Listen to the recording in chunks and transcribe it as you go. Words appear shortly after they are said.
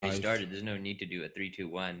already started. There's no need to do a 3, 2,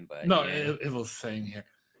 1. But No, yeah. it was saying here.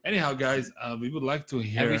 Anyhow, guys, we would like to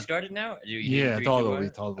hear. Have we started now? Yeah, totally.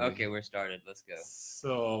 Okay, we're started. Let's go.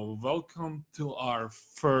 So, welcome to our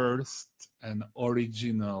first and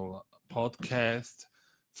original podcast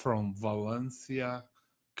from Valencia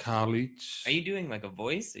College. Are you doing like a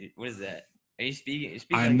voice? What is that? Are you speaking?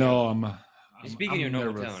 I know. You're speaking your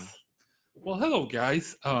normal nervous. tone. Well, hello,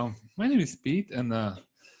 guys. My name is Pete, and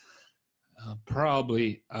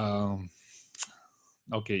probably.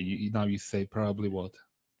 Okay, now you say probably what?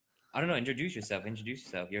 I don't know. Introduce yourself.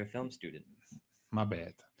 You're a film student. My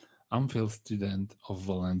bad. I'm film student of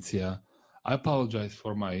Valencia. I apologize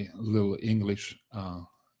for my little English,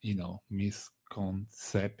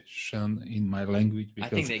 misconception in my language. I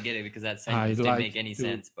think they get it because that I sentence didn't like make any to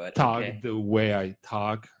sense. But talk okay. the way I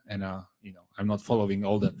talk, and I'm not following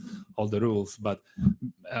all the rules. But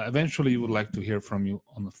eventually, we would like to hear from you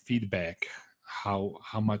on the feedback, how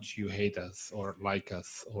much you hate us or like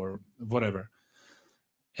us or whatever.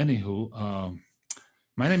 Anywho,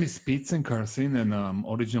 my name is Pete Carson, and I'm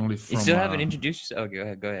originally from. You still haven't introduced yourself.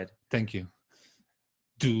 Oh, go ahead. Thank you.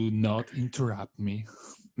 Do not interrupt me.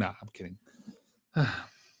 Nah, I'm kidding.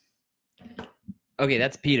 Okay,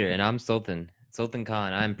 that's Peter, and I'm Sultan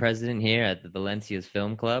Khan. I'm president here at the Valencia's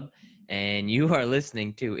Film Club, and you are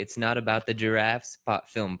listening to It's Not About the Giraffes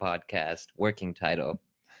Film Podcast, working title,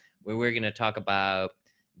 where we're going to talk about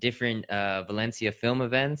different Valencia film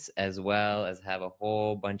events, as well as have a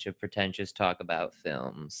whole bunch of pretentious talk about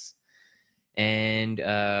films. And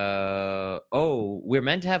we're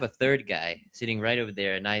meant to have a third guy sitting right over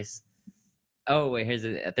there. Nice. Oh wait, here's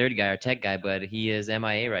a third guy, our tech guy, but he is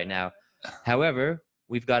MIA right now. However,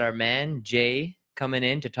 we've got our man Jay coming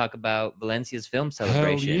in to talk about Valencia's film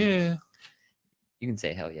celebration. Hell yeah! You can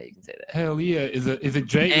say hell yeah. You can say that. Hell yeah! Is it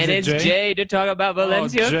Jay? And it's Jay to talk about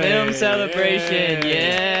Valencia film celebration.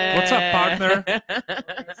 Yeah. What's up, partner?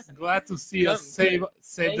 Glad to see us save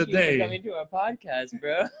the day. Thank you for coming to our podcast,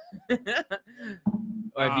 bro.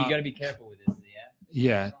 Or you gotta be careful with this, yeah.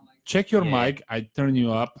 Yeah. Check your mic. I turn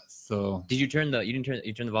you up. So. Did you turn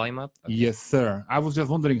the volume up? Okay. Yes, sir. I was just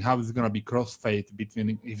wondering how it's gonna be crossfade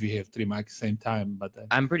between if you have 3 mics at the same time, but.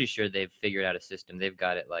 I'm pretty sure they've figured out a system. They've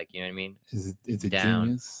got it, like, you know what I mean? Is it down.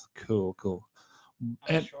 Genius? Cool.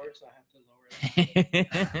 I'm short, so I have to lower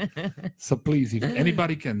it. So please, if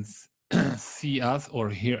anybody can see us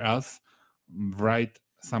or hear us, write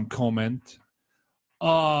some comment.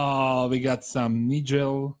 Oh, we got some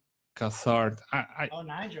Nigel Cassard.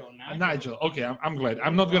 Nigel. Okay, I'm glad.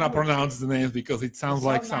 I'm not gonna pronounce the names because it sounds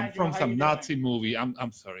like some Nazi movie.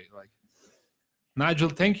 I'm sorry. Like Nigel,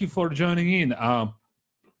 thank you for joining in.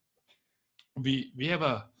 We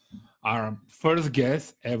have our first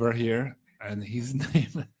guest ever here, and his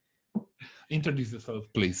name. Introduce yourself,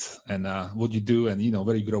 please, and what you do, and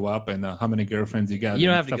where you grow up, and how many girlfriends you got. You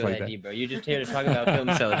don't have to go that deep, bro. You're just here to talk about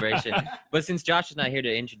film celebration. But since Josh is not here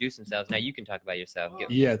to introduce himself, now you can talk about yourself.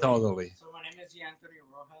 Yeah, totally. So my name is Anthony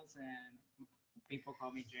Rojas, and people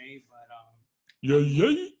call me Jay. But yeah.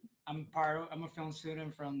 I'm a film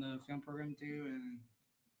student from the film program too, and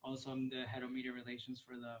also I'm the head of media relations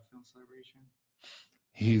for the film celebration.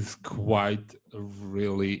 He's quite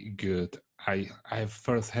really good. I have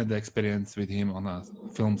first-hand experience with him on a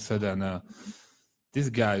film set, and this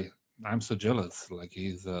guy, I'm so jealous. Like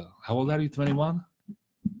he's how old are you? 21?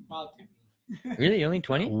 Really, only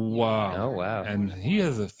 20? Wow! Oh wow! And he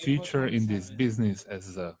has a future in this business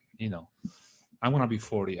as I'm gonna be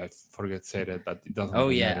 40. I forget to say that, but it doesn't. Oh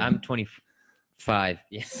yeah, matter. I'm 25.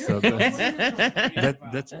 Yes. So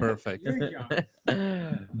that's perfect.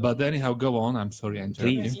 But anyhow, go on. I'm sorry, I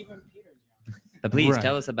interrupted you. Please Right.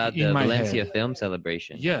 tell us about the In my Valencia head. film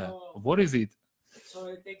celebration. Yeah. What is it? So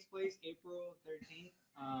it takes place April 13th.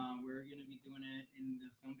 We're gonna be doing it in the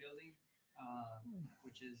film building,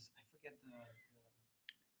 which is I forget the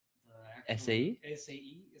actual SAE?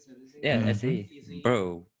 SAE? Is it SAE? Yeah, Mhm. SE.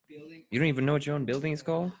 Bro, Building. you don't even know what your own building is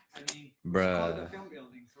called? I mean, Bruh. it's called the film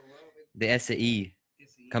building. So The SAE.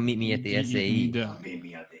 SAE. Come meet me at the You SAE. need,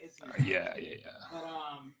 Maybe at the SAE. yeah. But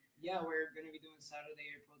yeah, we're gonna be doing Saturday,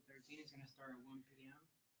 April 13th. It's gonna start at 1 p.m.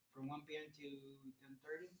 From 1 p.m. to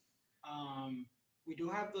 10:30. We do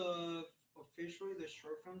have officially the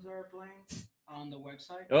short films that are playing on the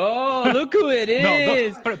website. Oh, look who it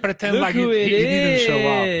is! No, pretend Look like who he it didn't show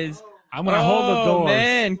up. is! I'm gonna hold the Oh doors.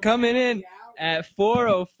 man, coming in at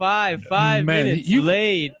 4:05, 5 Man, minutes you-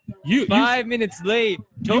 late. You 5 minutes late.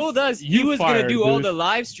 Told us he you was gonna fired, do all dude. the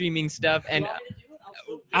live streaming stuff, and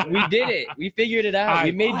we did it. We figured it out.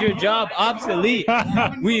 We made your job obsolete.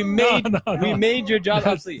 We made your job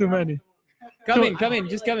That's obsolete. too many. Come in,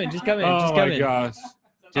 just come in. Oh my gosh.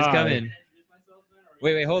 Just come Alright. in.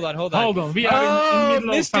 Wait, hold on. Hold on. We are Oh, in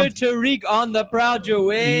middle of Mr. Tariq on the proud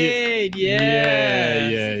Jawade.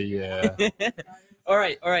 Yeah. All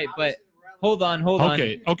right, but hold on.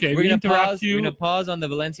 Okay. We're We gonna interrupt pause. you. We're gonna pause on the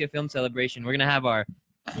Valencia Film Celebration. We're gonna have our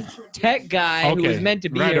tech guy who was Okay, meant to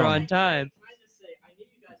be right here on. on time. Can I just say, I knew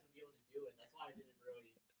you guys would be able to do it. That's why I didn't really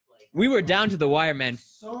like. We were down to the wire, man.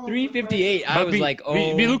 3:58. I was like, oh.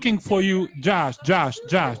 We're looking for you, Josh.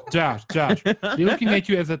 We're looking at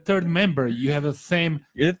you as a third member. You have the same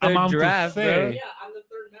You're the third amount giraffe, to bro. say. Yeah, I'm the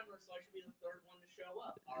third member, so I should be the third one to show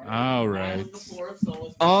up. All I right. was the fourth, so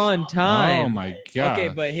let's On Oh time. my God. Okay,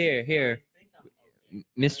 but here,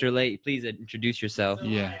 Mr. Late, please introduce yourself. So,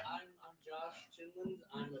 Yeah. hi, I'm Josh Chinland.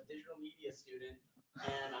 I'm a digital media student,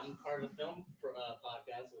 and I'm part of the film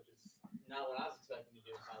podcast, which is not what I was expecting to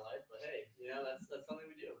do in my life. But hey, that's something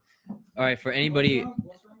we do. All right, for anybody,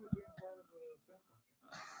 What's wrong with being part of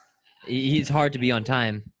the film? he's hard to be on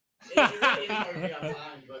time. It really is hard to be on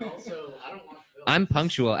time, but also I don't watch films. I'm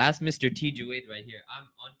punctual. Ask Mr. T. Jawade right here. I'm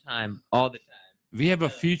on time all the We have a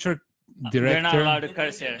future director. We're not allowed to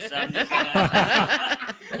curse here, so I'm just gonna...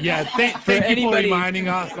 Yeah, thank For you for anybody- reminding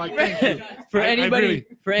us. Like, thank you. For I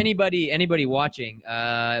anybody watching,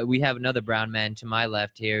 we have another brown man to my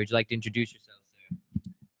left here. Would you like to introduce yourself,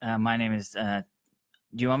 sir? My name is.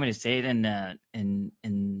 Do you want me to say it in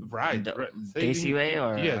Right. the right. Say it Desi in- way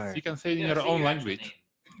or? Yes, or- you can say it in your own language.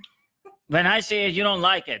 When I say it, you don't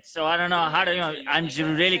like it, so I don't know how to. I'm just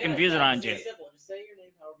really confused around you. It's simple. Just say your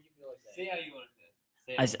name however you feel like saying. how you want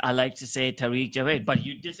to say I like to say Tariq Javed, but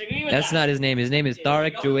you disagree with That's that. not his name. His name is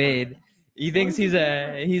Tariq Jawade. He thinks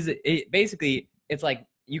basically it's like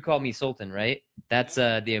you call me Sultan, right? That's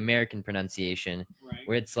the American pronunciation. Right.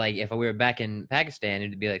 Where it's like if we were back in Pakistan,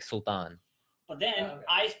 it'd be like Sultan. But then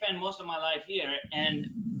I spend most of my life here, and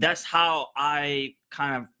that's how I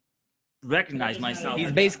kind of recognize myself.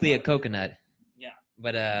 He's basically a coconut. Yeah.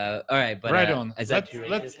 But all right, but Right on. is that true?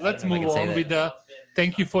 Let's I don't know if I move can say on that. with the.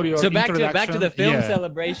 Thank you for your So back introduction. to the film Yeah.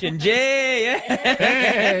 celebration, Jay.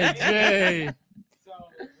 Hey Jay, So,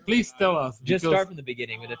 please tell us. Just because- start from the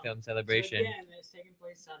beginning with the film So celebration. again, it's taking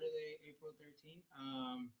place Saturday, April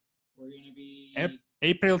 13th. We're gonna be.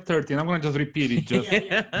 April 13. I'm gonna just repeat it. Just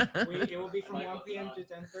It will be from 1 p.m. to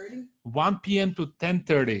 10:30. 1 p.m. to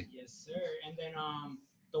 10:30. Yes, sir. And then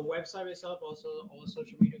the website itself, also all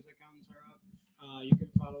social media accounts are up. You can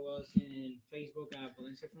follow us in Facebook at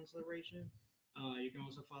Valencia Film Celebration. You can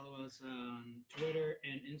also follow us on Twitter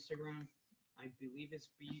and Instagram. I believe it's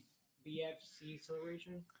BFC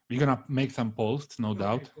Celebration. We're gonna make some posts, no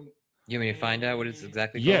doubt. Okay, cool. You want me to find out what it's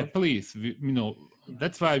exactly Yeah, called? please.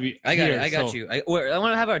 That's why we. I got here, it. I got so- you. I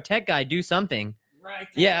want to have our tech guy do something. Right.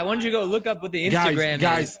 Yeah, I wanted you to go look up what the Instagram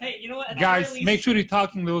Guys, is. Hey, you know what? At the guys, very least- make sure you're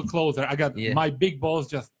talking a little closer. I got Yeah. my big boss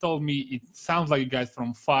just told me it sounds like you guys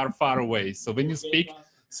from far, far away. So when you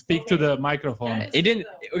speak to the microphone. It didn't.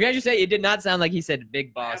 Can I just say it did not sound like he said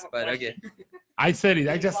big boss, but okay. I said it.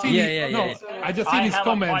 I just seen Yeah, it. yeah, no, yeah. I just I seen his have a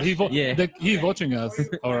comment. question. Yeah. He's watching us.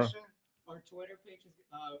 Or Our Twitter page is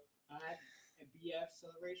at BF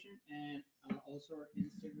Celebration, and also our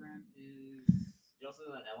Instagram is. You also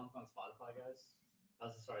know that Ellen's on Spotify, guys. That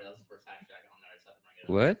was the first hashtag on there. I just have to bring it up.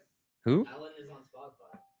 What? Who? Ellen is on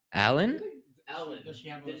Spotify. Alan? Ellen. Does she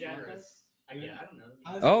have a DeGeneres. I don't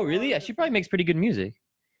know. Oh, really? She probably makes pretty good music.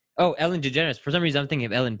 Oh, Ellen DeGeneres. For some reason, I'm thinking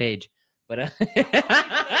of Ellen Page, but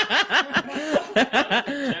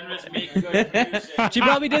DeGeneres make good music. she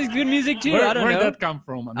probably does good music too. I don't where'd know. that come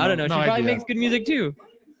from? I don't know. No She probably idea. makes good music too.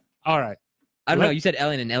 All right. I don't know. Let- You said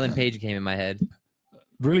Ellen, and Ellen Page came in my head.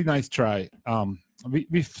 Really nice try.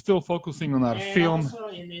 We're still focusing on our And film. also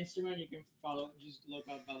in Instagram, you can follow. Just look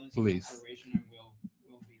up Valencia Please. Celebration, and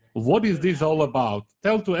we'll be there. What is this all about?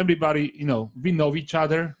 Tell to everybody, we know each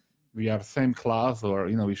other. We are same class or,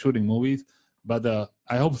 we're shooting movies. But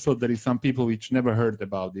I hope so there is some people which never heard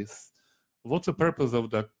about this. What's the purpose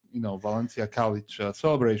of the, Valencia College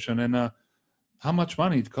celebration and how much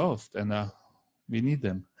money it costs? And we need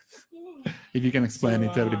them. If you can explain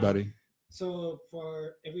it to everybody. So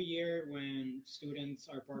for every year when students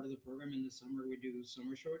are part of the program in the summer, we do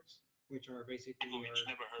summer shorts, which are basically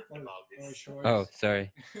our shorts. Oh,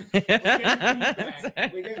 sorry.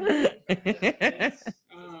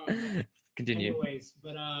 Continue. Anyways,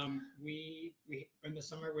 but we in the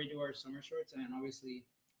summer we do our summer shorts, and obviously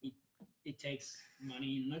it takes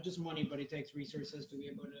money, not just money, but it takes resources to be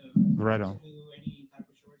able to Right on. do any type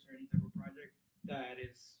of shorts or any type of project that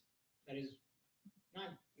is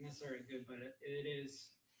not necessarily good, but it is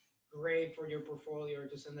great for your portfolio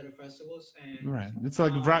to send it to festivals. And Right. It's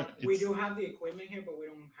like, we do have the equipment here, but we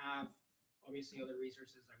don't have obviously other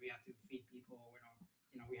resources. Like we have to feed people. We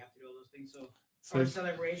don't, we have to do all those things. So So Our it's-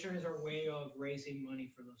 celebration is our way of raising money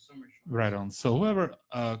for those summer shows. right on. So whoever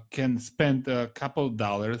can spend a couple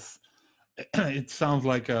dollars, it sounds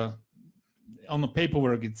like on the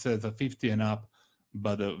paperwork it says a 50 and up,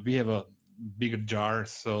 but we have a bigger jar.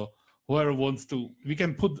 So whoever wants to, we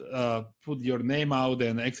can put your name out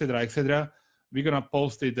and etc. etc. We're gonna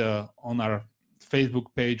post it on our Facebook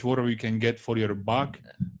page, whatever you can get for your buck.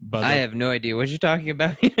 But I have no idea what you're talking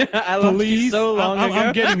about. I lost you please, so long ago.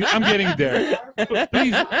 I'm getting there.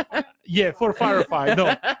 Please, yeah, for Firefly.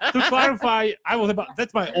 No, to clarify,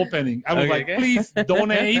 that's my opening. I was Okay, like, okay. please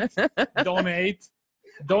donate to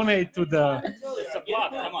the It's a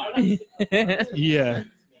plot. Come on. yeah.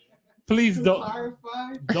 Please To don't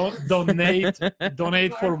clarify,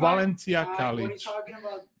 donate for Valencia what he's College. talking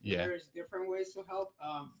about, Yeah. there's different ways to help.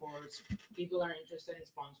 For people that are interested in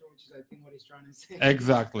sponsor, which is I think what he's trying to say.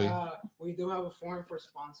 Exactly. We do have a form for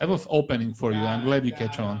sponsor. I was opening for you. I'm glad you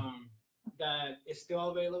catch on. That is still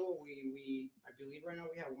available. We I believe right now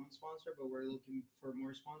we have one sponsor, but we're looking for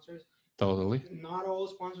more sponsors. Totally. Not all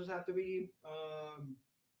sponsors have to be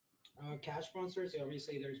cash sponsors.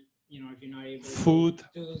 Obviously, there's if you're not able Food. to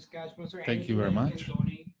do those cash sponsors, Thank you anything very that much. can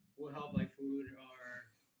donate will help, like food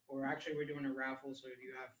or actually we're doing a raffle. So if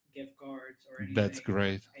you have gift cards or anything, That's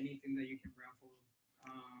great. anything that you can raffle.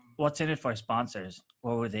 What's in it for sponsors?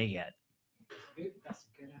 What would they get? That's a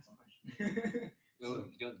good ass question.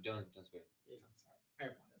 Don't swear. I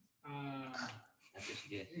apologize. That's what you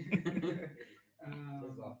get.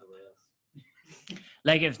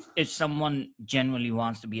 Like if someone genuinely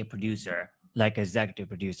wants to be a producer, like executive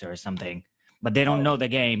producer or something, but they don't know the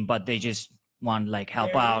game, but they just want like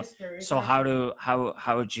help out. So how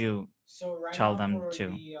would you? So right tell now them for to?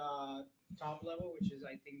 the top level, which is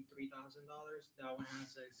I think $3,000, that one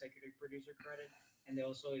has an executive producer credit, and they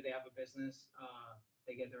have a business.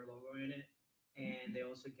 They get their logo in it, and they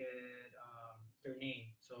also get their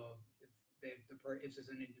name. So if it's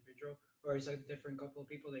an individual or it's a different couple of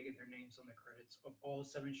people, they get their names on the credits of all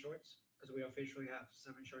 7 shorts, because we officially have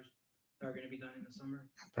 7 shorts that are going to be done in the summer.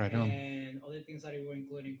 Right on. And other things that it will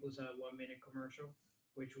includes a 1-minute commercial,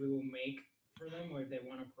 which we will make for them, or if they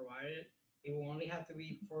want to provide it. It will only have to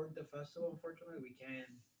be for the festival. Unfortunately, we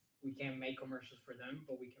can't make commercials for them,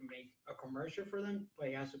 but we can make a commercial for them. But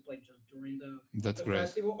it has to play just during the Great.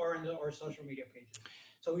 festival or in our social media pages.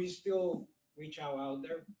 So we still reach out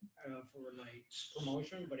there for like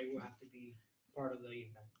promotion, but it will have to be part of the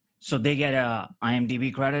event. So they get a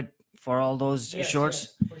IMDb credit for all those Yes,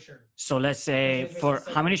 shorts. yes, for sure. So let's say Yes, for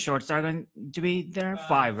yes, how many shorts are going to be there?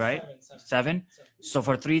 5, right? 7. So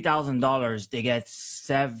for $3,000, they get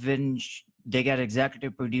 7. They get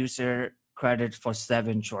executive producer credit for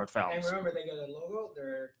 7 short And films. remember, they get a logo.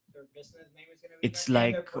 Their business name is gonna be. It's there,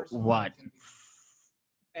 and their like personal what? name is gonna be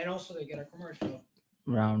there. And also, they get a commercial.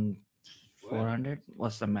 Around 400.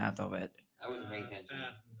 What's the math of it? I wasn't paying attention. I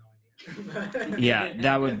have no idea. Yeah,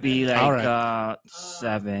 that would be like All right.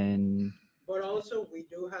 7. But also, we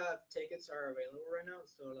do have tickets are available right now.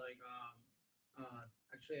 So like,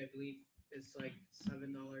 actually, I believe it's like $7,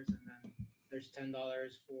 and then there's $10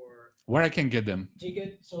 for Where I can get them?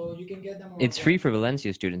 ticket. So you can get them. It's free for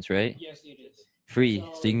Valencia students, right? Yes, it is. Free,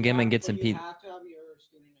 so you can get them and get some You people. have to have your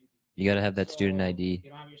student ID. You gotta have that So, student if ID. you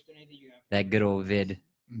don't have your student ID, you have That good old vid.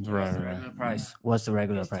 Right, right. Regular price. What's the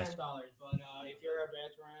regular It's price? $10. But if you're a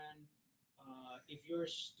veteran, if you're a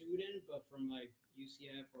student but from like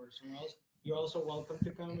UCF or somewhere else, you're also welcome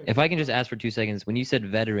to come. If I can just ask for 2 seconds, when you said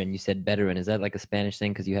veteran, you said veteran. Is that like a Spanish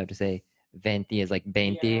thing? Because you have to say venti is like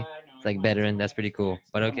 20. Yeah, I know, It's like I know, veteran. it's That's my pretty cool. accent.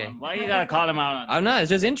 But okay. Why you gotta call them out? On I'm not. It's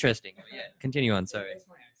just interesting. But yeah, continue on. Sorry. It's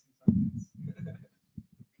my accent.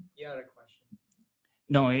 You had a question.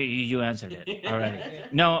 No, you answered it already.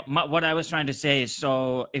 No, what I was trying to say is,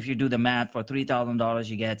 so if you do the math, for $3,000,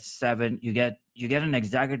 you get 7. You get an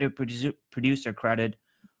executive producer credit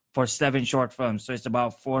for 7 short films. So it's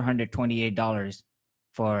about $428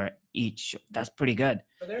 for each. That's pretty good.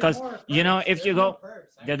 But there's 'Cause, more you know, perks. if There's you more go-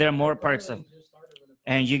 perks. there are more I perks literally just started with a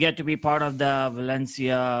And you get to be part of the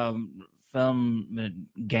Valencia film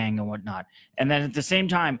gang and whatnot. And then at the same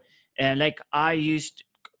time, and like I used,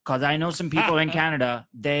 because I know some people in Canada,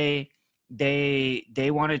 they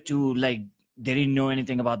wanted to like, they didn't know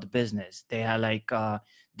anything about the business. They had like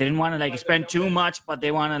they didn't want to like spend too much, but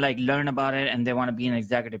they want to like learn about it, and they want to be an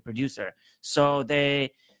executive producer. So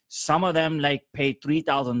some of them like paid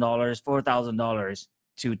 $3,000, $4,000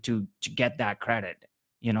 to get that credit,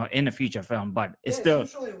 you know, in a feature film. But it's Yeah, still,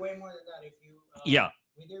 usually way more than that. If you yeah.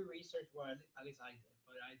 we did research. Well, at least I did,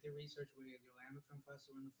 but I did research with the Orlando Film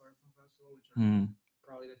Festival and the Florida Film Festival, which are Hmm.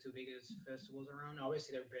 probably the 2 biggest festivals around.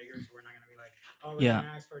 Obviously, they're bigger, so we're not gonna be like, oh, we're Yeah.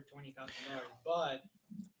 gonna ask for $20,000. But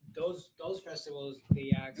those festivals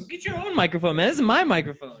they ask. Go get your own microphone, man. This is my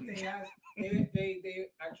microphone. They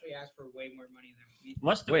actually ask for way more money than we.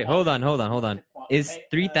 What's the Wait, hold on. Is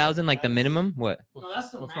 3,000 like the minimum? What? No, that's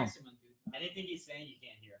the What's wrong? maximum, dude. Anything he's saying, you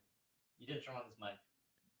can't hear. You didn't turn on his mic.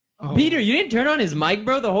 Oh. Peter, you didn't turn on his mic,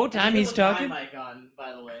 bro, the whole time he's He put my talking? mic on,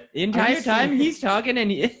 by the way. The entire time he's talking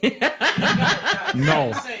and he...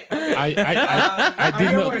 No, I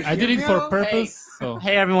did it for purpose. So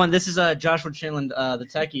Hey everyone, this is Joshua Chinland, the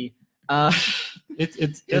techie.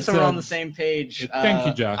 it's Just so we're on the same page. Thank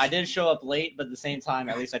you, Josh. I did show up late, but at the same time,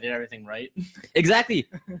 at least I did everything right. Exactly.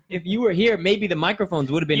 If you were here, maybe the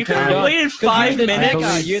microphones would have been You could turned have on. waited 'Cause you're 5 the minutes. tech guy,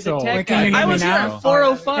 believe You're the so. tech Wait, can guy. you hear I me was here now? at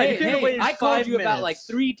 4:05. Hey, You could have hey, waited I 5 called you minutes. about like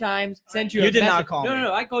 3 times. Sent you. You a did not message. call me.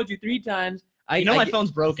 No. I called you 3 times. You know my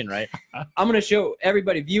phone's broken, right? I'm gonna show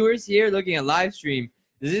everybody, viewers here looking at live stream.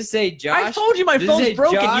 Does this say Josh? I told you my Does it say phone's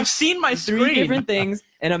broken. Josh? You've seen my 3 screen. different things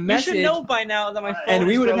and a You message. should know by now that my phone And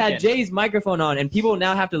we is would have had broken. Jay's microphone on, and people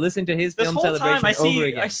now have to listen to his This film whole celebration time I over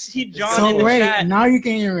again. see John So in the wait, chat. now you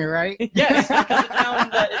can hear me, right? Yes,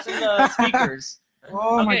 because it's in the speakers.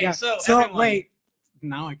 Oh my Okay, god. so So everyone- wait,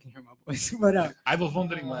 now I can hear my voice. But I was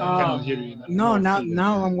wondering why I cannot hear you. no,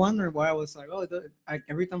 now I'm wondering why I was like, oh,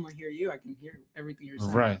 every time I hear you, I can hear everything you're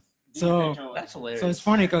saying. Right. So That's hilarious. so it's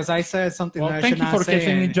funny because I said something Well, that I thank should you not for say.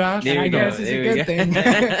 catching me, and- Josh. There I you go, guess it's there a you good go. thing.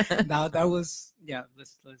 that was yeah.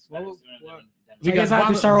 Let's what, We so I guess got I have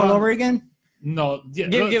to one- start all one- over again. No, yeah,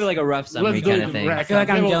 give it like a rough summary let's do kind it of thing. right. I feel like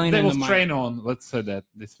I'm yelling in Devil's the mic. train on. Let's say that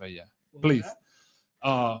this way, yeah. Please,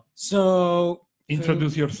 So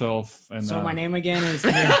introduce yourself. And So my name again is.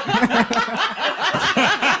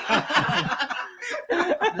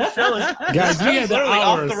 The show is guys, we had an literally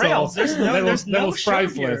off hour, the rails. so There's no, that there's was, that no was show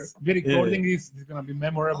priceless. We're recording this. It's gonna be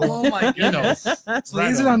memorable. Oh my You know, goodness. So right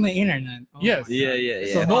this is on. on the internet. Oh Yes. my Yeah, God.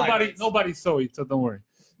 yeah. So So nobody saw it, so don't worry.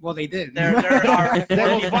 Well, they did. There are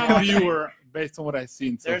There was one viewer based on what I've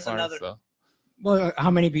seen so There's far. another- So. Well, how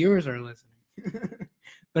many viewers are listening?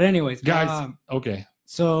 But anyways, Guys, okay,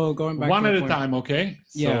 so going back one to at the a point. time, okay?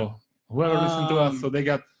 So Yeah. whoever listened to us, Um, so they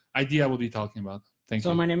got idea what we're talking about. Thank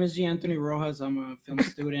So you. my name is G. Anthony Rojas. I'm a film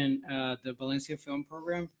student at the Valencia Film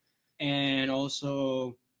Program, and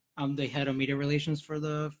also I'm the head of media relations for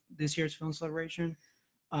this year's film celebration.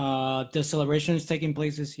 The celebration is taking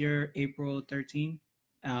place this year, April 13,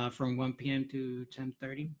 from 1 p.m. to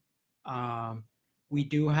 10:30. We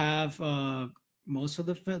do have most of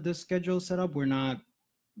the schedule set up. We're not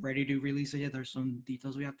ready to release it yet. There's some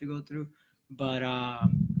details we have to go through, but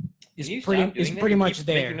it's pretty much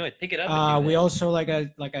there. Pick it up. We also like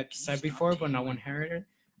I said before, but no one heard it.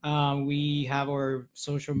 We have our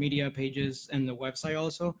social media pages and the website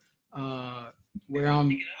also. We're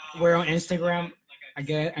on Instagram.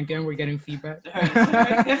 Again, we're getting feedback.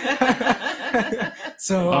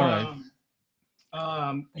 So All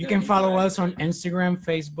right. you can follow us on Instagram,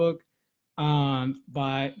 Facebook,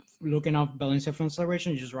 by looking up Valencia Film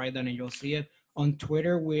Celebration. You just write that and you'll see it. On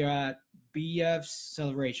Twitter, we're at BF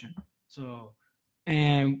Celebration. So,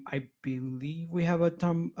 and I believe we have not a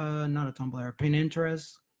Tumblr, a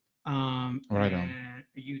Pinterest, Right on. and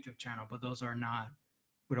a YouTube channel, but those are not.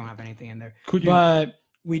 We don't have anything in there. Could you? But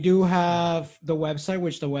we do have the website,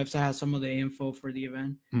 which the website has some of the info for the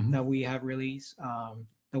event Mhm. that we have released.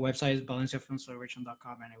 The website is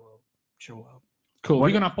valenciafilmcelebration.com and it will show up. Cool.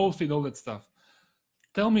 We're gonna post it, all that stuff.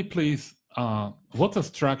 Tell me, please, what's the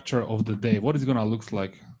structure of the day? What is it gonna look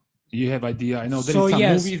like? You have idea? I know there is So, some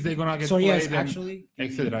yes. movies they're gonna get So yes, played and actually,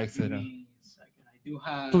 et cetera, et give cetera. me a second. I do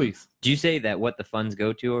have. Please. Did you say that what the funds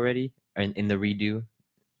go to already, or in the redo?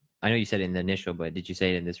 I know you said it in the initial, but did you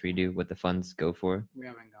say it in this redo what the funds go for? We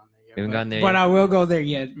haven't gone there yet. We haven't but- gone there But yet? I will go there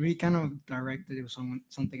yet. We kind of directed it with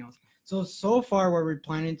something else. So far, what we're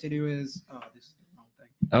planning to do is. Oh, this is the wrong thing.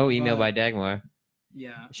 Oh, email But- by Dagmar.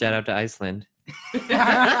 Yeah. Shout out to Iceland.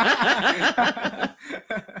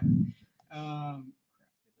 um,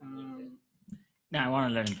 No, I want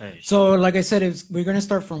to let him finish. So, like I said, we're gonna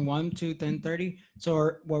start from 1 to 10:30. So,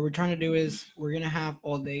 what we're trying to do is we're gonna have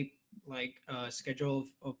all day schedule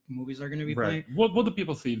of movies that are gonna be playing. Right. What do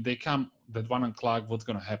people see? If they come at 1 o'clock, what's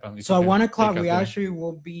gonna happen? If So you at can 1 take o'clock, us we there. actually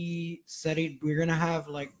will be setting. We're gonna have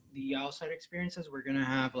like the outside experiences. We're gonna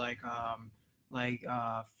have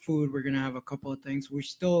food. We're gonna have a couple of things. We're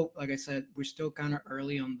still, like I said, we're still kind of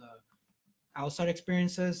early on the outside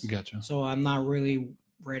experiences. Gotcha. So I'm not really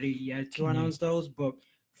ready yet to Mhm. announce those. But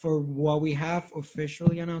for what we have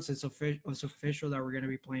officially announced, it's official that we're gonna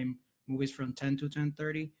be playing movies from 10 to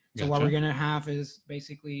 10:30. So what Gotcha. we're gonna have is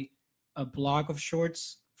basically a block of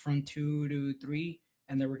shorts from 2 to 3,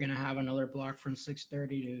 and then we're gonna have another block from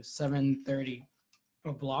 6:30 to 7:30,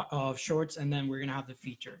 a block of shorts, and then we're gonna have the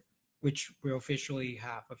feature. which we officially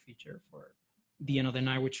have a feature for the end of the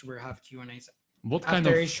night, which we have Q&As. What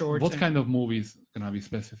After a short what and- kind of movies gonna be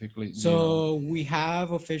specifically? do you know? So we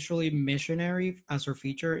have officially Missionary as our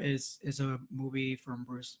feature is a movie from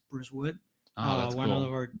Bruce Wood, That's one cool.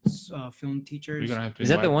 of our film teachers. You're gonna have to Is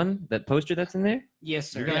that the invite- one, that poster that's in there? Yes,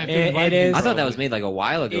 sir. You're gonna have to It invite is. him, I thought that was probably. made like a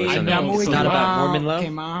while ago or It- something. that movie It's came not about out- Mormon love?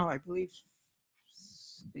 Came out, I believe,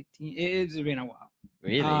 15. It's been a while.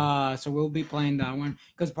 Really? So we'll be playing that one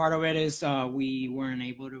because part of it is we weren't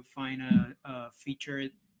able to find a feature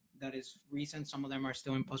that is recent. Some of them are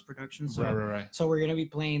still in post production. So Right. so we're gonna be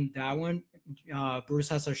playing that one. Bruce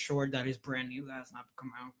has a short that is brand new that has not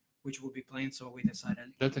come out, which we'll be playing. So we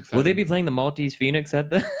decided. That's exciting. Will they be playing the Maltese Phoenix at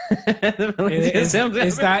the? the Valencia Is Film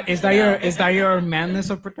that your madness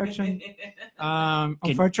of production?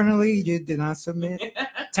 Unfortunately, you did not submit.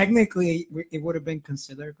 Technically, it would have been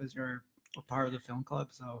considered because you're a part of the film club.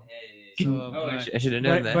 So, Oh, I should have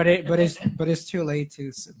known that. but it's too late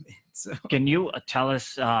to submit. So Can you tell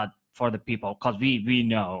us for the people, because we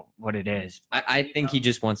know what it is. I think he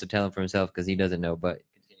just wants to tell him for himself because he doesn't know. But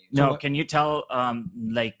No, what- can you tell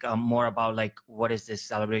more about like what is this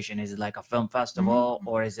celebration? Is it like a film festival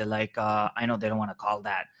or is it like I know they don't want to call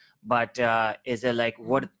that, but is it like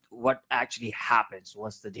what actually happens?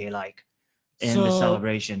 What's the day like in the So-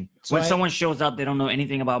 celebration? so When I- someone shows up, they don't know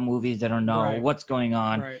anything about movies, they don't know Right. what's going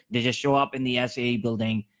on. right. They just show up in the SAE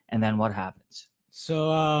building and then what happens?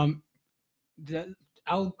 So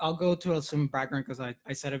I'll go to some background because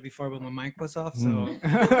I said it before, but my mic was off. So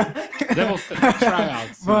That was the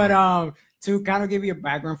tryouts. But to kind of give you a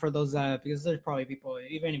background for those because there's probably people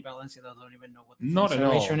even in Valencia that don't even know what the Not at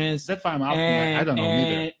all. celebration is. That's why I'm asking. I don't know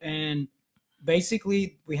neither. And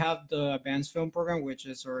basically, we have the advanced film program, which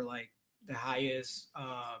is sort of like the highest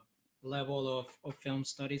level of film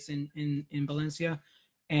studies in Valencia.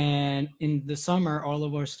 And in the summer, all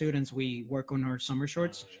of our students, we work on our summer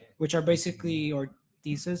shorts, which are basically our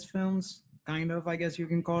thesis films, kind of, I guess you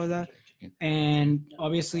can call it that. And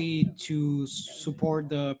obviously, to support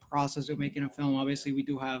the process of making a film, obviously, we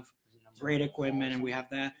do have great equipment and we have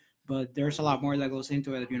that. But there's a lot more that goes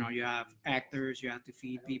into it. You know, you have actors, you have to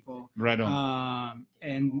feed people, Right on.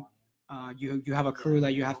 and you have a crew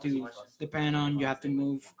that you have to depend on. You have to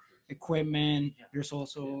move equipment. There's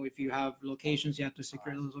also, if you have locations, you have to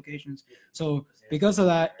secure those locations. So because of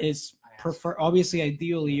that, it's obviously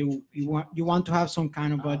ideally you want to have some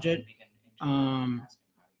kind of budget.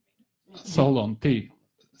 So hold on, T.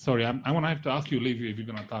 Sorry, I'm gonna have to ask you, leave you if you're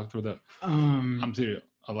gonna talk through the. I'm serious.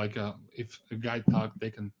 Like if a guy talk, they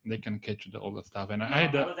can catch all the stuff. And I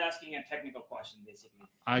had was asking a technical question basically.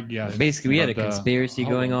 I get it. basically, we had a But, conspiracy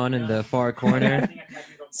hold going on. on in the far corner.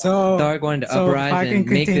 So Dark wanted to so if I uprise can and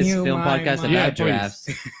make this continue film my- podcast my- Yeah, about please. giraffes.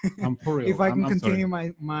 I'm for real. if I can I'm sorry. continue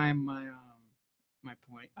my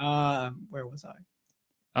point. Where was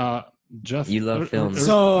I? Just You love film.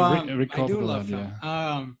 So recall I do the love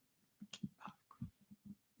line,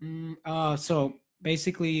 film. So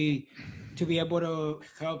basically, to be able to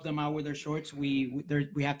help them out with their shorts, we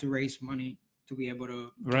have to raise money to be able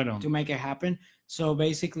to Right on. make it happen. So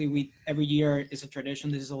basically, we every year is a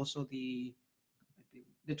tradition. This is also the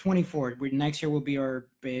 24th. Next year will be our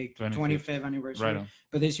big 25th anniversary. Right on.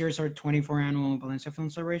 But this year is our 24th annual Valencia Film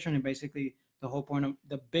Celebration, and basically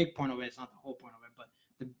the big point of it is not the whole point of it,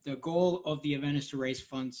 but the goal of the event is to raise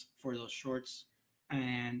funds for those shorts.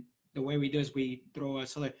 And the way we do is we throw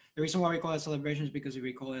the reason why we call it celebration is because if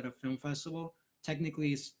we call it a film festival,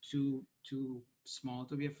 technically it's too small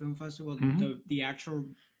to be a film festival. The actual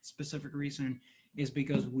specific reason is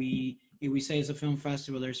because if we say it's a film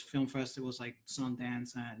festival, there's film festivals like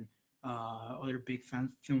Sundance and other big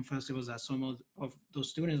film festivals that some of those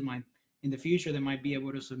students might in the future they might be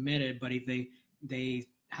able to submit it, but if they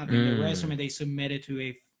have in their resume they submit it to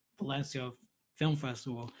a Valencia Film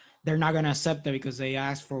Festival, they're not gonna accept it because they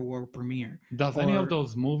asked for world premiere. Does any or- of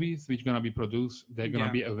those movies which gonna be produced, they're gonna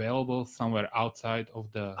Yeah. be available somewhere outside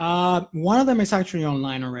of the? One of them is actually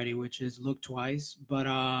online already, which is Look Twice, but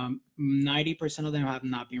 90% of them have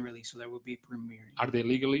not been released, so that would be premiering. Are they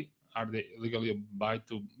legally obliged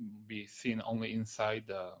to be seen only inside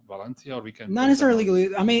Valencia, or we can? Not necessarily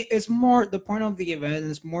legally. I mean, it's more the point of the event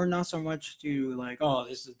is more not so much to like, oh,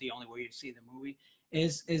 this is the only way you see the movie.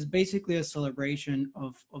 Is basically a celebration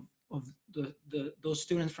of those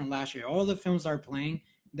students from last year. All the films that are playing,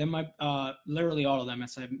 they might literally all of them. I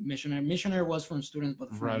said Missionary. Missionary was from students,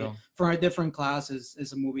 but Right on. from a different class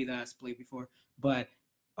is a movie that's played before. But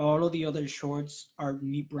all of the other shorts are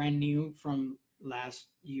brand new from last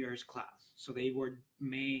year's class. So they were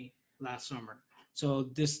May last summer. So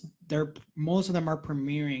most of them are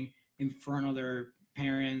premiering in front of their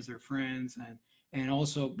parents, their friends, and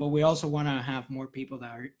also, but we also want to have more people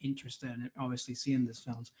that are interested in obviously seeing these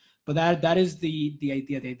films. But that is the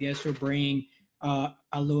idea. The idea is to bring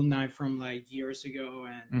alumni from like years ago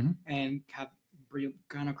and have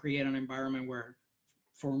kind of create an environment where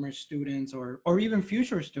former students or even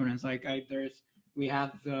future students we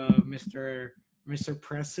have the Mr.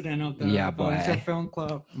 President of the Valencia Film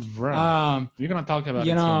Club. Right. You're gonna talk about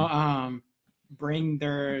it soon. Bring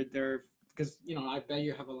their because I bet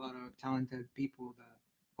you have a lot of talented people that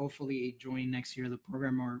hopefully join next year the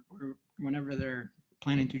program or whenever they're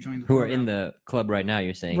planning to join the Who program. are in the club right now,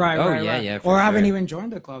 you're saying? Right, oh, right, yeah, right. yeah. Or haven't sure. even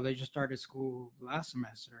joined the club. They just started school last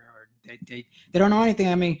semester, or they don't know anything.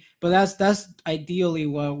 I mean, but that's ideally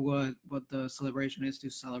what the celebration is, to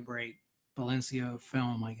celebrate Valencia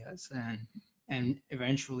film, I guess, and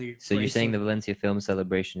eventually. So you're raise saying the- the Valencia Film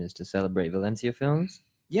Celebration is to celebrate Valencia films?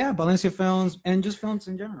 Yeah, Valencia films and just films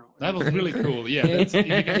in general. That was really cool. Yeah, that's, if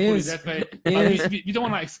you can put it is- that way. is- We don't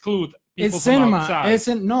want to exclude people It's from cinema.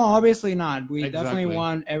 outside. No, obviously not. We definitely Exactly.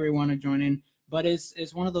 want everyone to join in, but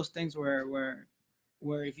it's one of those things where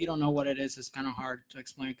if you don't know what it is, it's kind of hard to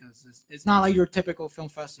explain, because it's not like your typical film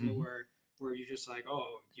festival Mhm. where you're just like,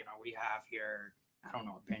 oh, we have here, I don't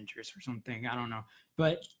know, Avengers or something, I don't know.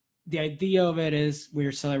 But the idea of it is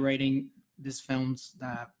we're celebrating these films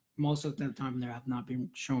that most of the time they have not been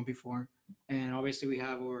shown before, and obviously we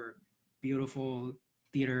have our beautiful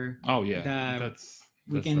theater. Oh yeah, that that's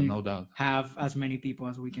we can no doubt. have as many people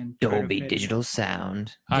as we can. try to Dolby fit. Digital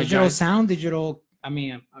Sound. Hi, Digital guys. sound, digital. I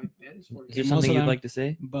mean, I bet it's for Is there most something of you'd them, like to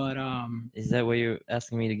say? But Is that why you're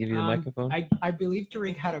asking me to give you the microphone? I believe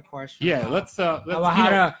Tariq had a question. Yeah, about let's how you to know,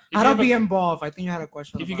 how you to have be a- involved. I think you had a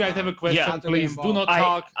question. if you about guys have a how question, to be please do not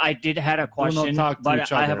involved. talk. I did had a question, talk to but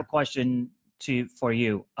each I have other. a question for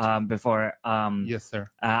you before. Yes, sir.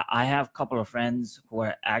 I have a couple of friends who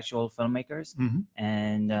are actual filmmakers, Mhm.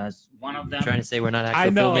 and one of them. You're trying to say we're not I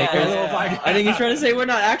actual know. filmmakers? Yeah. I think he's trying to say we're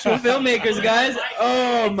not actual filmmakers, guys.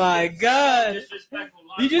 Oh my god.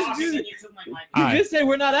 You just- You Alright. just said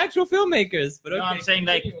we're not actual filmmakers, but No, I'm saying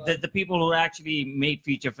like the people who actually made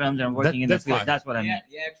feature films and working in the that's field. fine. That's what I mean.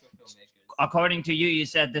 the actual filmmakers. According to you, you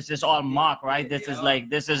said this is all mock, right? This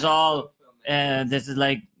is all.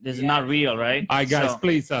 This is not real, right? All right, guys, So-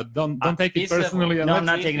 please don't take it be civil. personally. and No, I'm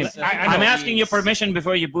let's- not taking it. I I'm know. asking your permission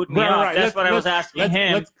before you boot me Right, off. right, That's let's- what I was let's- asking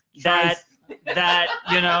him. let's try that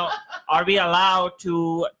are we allowed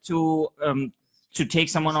to take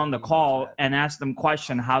someone on the call and ask them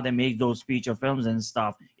question how they make those feature films and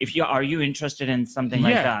stuff? Are you interested in something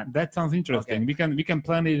like that? That sounds interesting. Okay. We can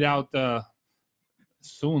plan it out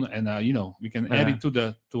soon, and we can add Yeah.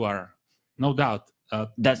 it to our, no doubt.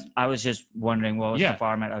 I was just wondering what was Yeah, the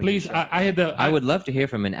format. Of Please, your show. I had I would love to hear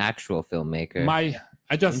from an actual filmmaker.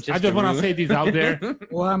 I just want to rude- say this out there.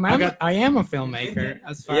 Well, got- I am a filmmaker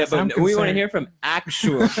as far Yeah, as I'm but we want to concerned. hear from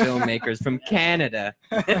actual filmmakers from Canada.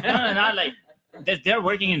 No, not like they're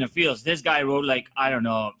working in the fields. This guy wrote like I don't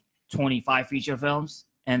know 25 feature films,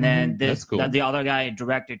 and then That's cool. the other guy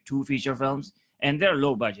directed 2 feature films, and they're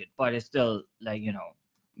low budget, but it's still like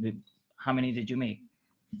how many did you make?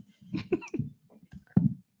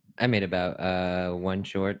 I made about one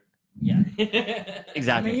short. Yeah, I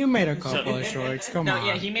exactly. mean, you made a couple of shorts. Come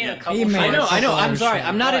on. he made a He couple. made I a know. couple I'm of sorry. shorts.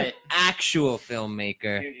 I'm not an Right. actual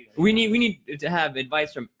filmmaker. We need to have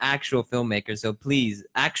advice from actual filmmakers. So please,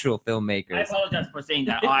 actual I filmmakers. apologize for saying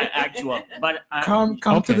that. Actual, but Come to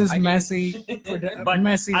Okay. this I can- messy But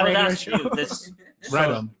messy I was radio asking show. you this. Right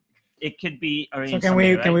so on. It could be arranged. So can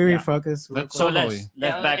we someday, right? Yeah. refocus? real That's So quick? Totally.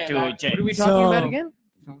 let's back to Jay. What are we So- talking about again?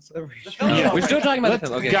 Film celebration. Yeah. We're still talking about Let's, the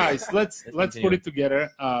film. Okay. guys, let's put continue. it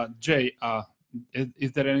together. Jay,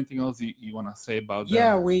 is there anything else you want to say about that?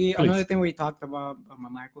 Yeah, Please. another thing we talked about my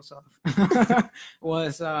Microsoft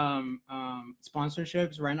was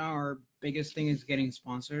sponsorships. Right now, our biggest thing is getting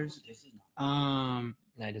sponsors. No,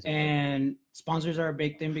 it doesn't work. And sponsors are a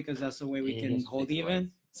big thing because that's the way we It can is hold the big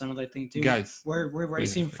event. It's another thing too. Guys, We're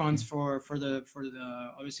raising second. funds for the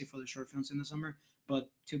obviously for the short films in the summer, but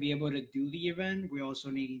to be able to do the event, we also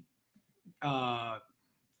need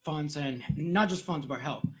funds, and not just funds but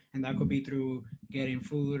help, and that could be through getting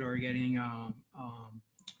food or getting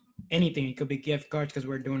anything. It could be gift cards because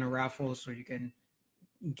we're doing a raffle, so you can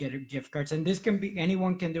get gift cards, and this can be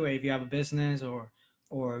anyone can do it if you have a business or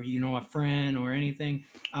a friend or anything.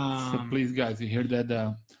 so please, guys, you hear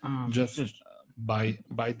that? Just by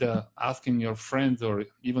the asking your friends or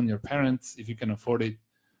even your parents if you can afford it.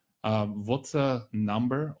 What's a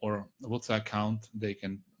number or what's an account they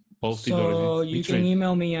can post it? So Or you can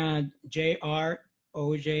email me at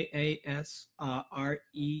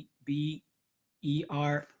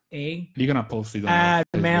JROJASREBERA You're gonna post it on at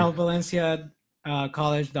Facebook.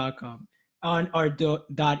 mailvalenciacollege.com. on or dot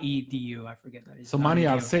edu. I forget that. It's So dot money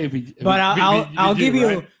are edu. saved. But I'll give you,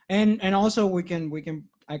 right? and also we can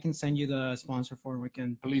I can send you the sponsor form. We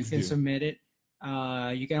can Please do. submit it.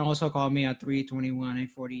 You can also call me at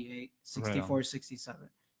 321-848-6467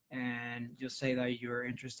 and just say that you're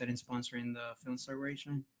interested in sponsoring the film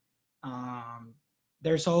celebration.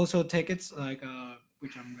 There's also tickets like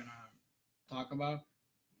which I'm gonna talk about.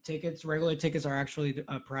 Tickets, regular tickets are actually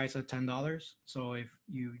a price of $10. So if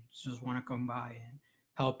you just want to come by and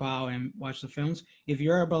help out and watch the films, if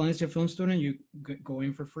you're a Valencia film student, you go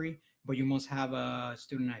in for free, but you must have a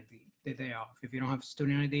student ID the day off. If you don't have a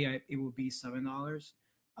student ID, it will be $7.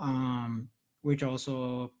 Which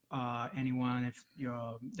also anyone, if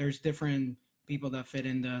there's different people that fit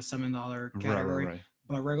in the $7 category, Right.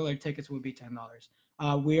 but regular tickets will be $10.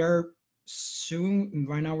 We are soon,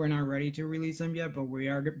 right now we're not ready to release them yet, but we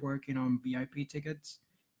are working on VIP tickets.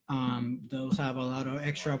 Those have a lot of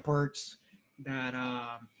extra perks that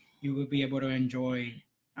you will be able to enjoy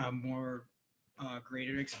a more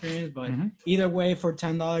greater experience. But either way, for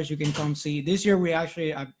 $10 you can come see. This year we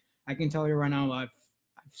actually, I can tell you right now, I've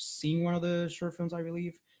seen one of the short films, I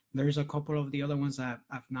believe. There's a couple of the other ones that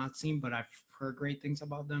I've not seen, but I've heard great things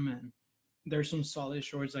about them, and there's some solid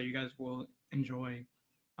shorts that you guys will enjoy.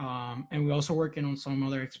 And we're also working on some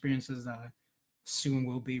other experiences that soon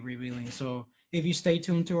will be revealing. So if you stay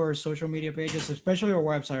tuned to our social media pages, especially our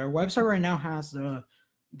website right now has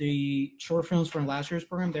the short films from last year's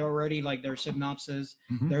program. They already like their synopsis.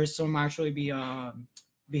 There's some actually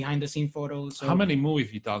behind the scene photos. So how many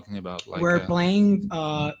movies you talking about? Like we're playing.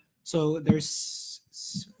 So there's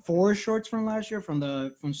 4 shorts from last year from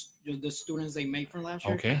the students they made from last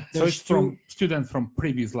year. Okay, so There's it's from students from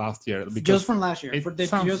previous last year. Just from last year. It For the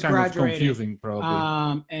sounds just kind of graduated. confusing,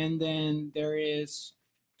 probably. And then there is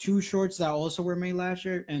 2 shorts that also were made last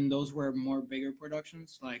year, and those were more bigger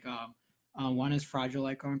productions. Like one is Fragile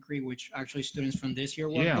Like Concrete, which actually students from this year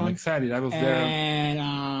worked Yeah, I'm on. excited. I was there.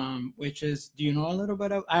 And which is, do you know a little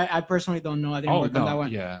bit of? I personally don't know. I didn't work on that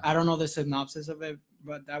one. Yeah, I don't know the synopsis of it,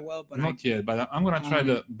 but that well. But not yet. But I'm gonna try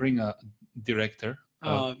to bring a director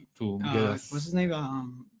to get us. What's his name?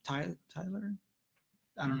 Tyler.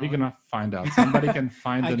 I don't know. We're gonna find out. Somebody can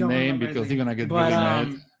find I the don't name remember his because name. you're gonna get But really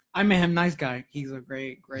mad. I met him. Nice guy. He's a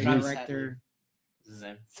great Travis director. This is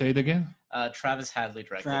him. Say it again. Travis Hadley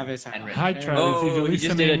directed. Travis and Hadley. written. Hi, Travis. if you're Oh, he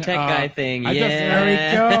just did a listening, tech guy thing. I Yeah. just-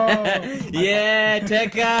 There we go. Yeah,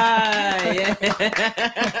 tech guy.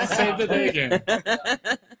 Yeah. Save the day again.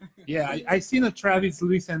 Yeah, I seen a Travis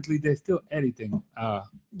recently. They're still editing.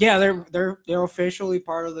 Yeah, they're officially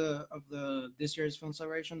part of the this year's film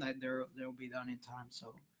celebration. That they'll be done in time,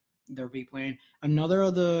 so they'll be playing another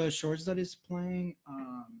of the shorts that is playing,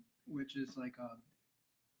 which is like I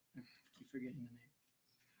keep forgetting the name.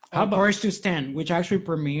 How about- Courage to Stand, which actually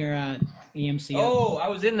premiere at EMC. Oh, I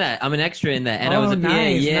was in that. I'm an extra in that, and I was a PA.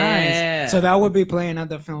 nice, Yeah. nice. So that would be playing at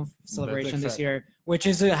the film celebration this exciting. year, which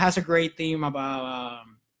is has a great theme about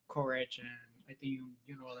courage, and I think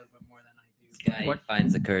you know a little bit more than I do. This guy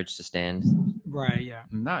finds the courage to stand. Right? Yeah.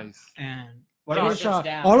 Nice. And What they are were shuts shot.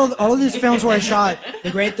 down? All of these films were shot.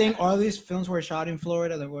 The great thing, all of these films were shot in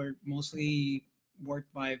Florida. That were mostly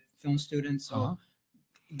worked by film students. So Uh-huh.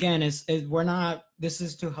 again, we're not. This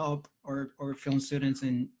is to help our film students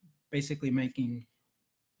in basically making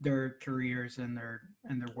their careers and their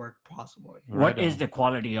work possible. What Right is on. the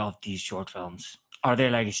quality of these short films? Are they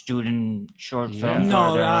like student short Yeah. films?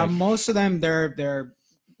 No, or they're like- most of them they're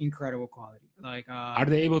incredible quality. Like Are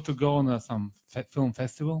they able to go on some film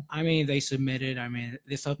festival? I mean, they submitted. I mean,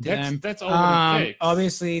 it's up to them. That's all it takes.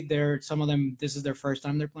 Obviously, some of them. This is their first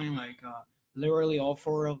time they're playing. Like literally all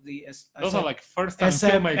 4 of the. Those are like first time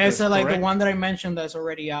except filmmakers. like the correct? one that I mentioned that's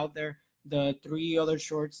already out there. The 3 other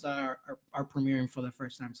shorts that are premiering for the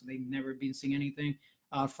first time, so they've never been seeing anything.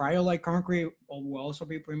 Fragile Like Concrete will also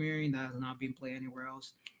be premiering. That has not been played anywhere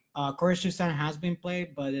else. Courage to Stand has been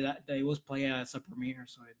played, but it was played as a premiere,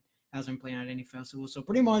 so it hasn't played at any festival. So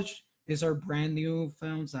pretty much these are brand new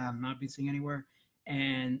films that have not been seen anywhere,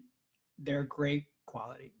 and they're great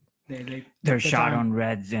quality. They're they're shot time- on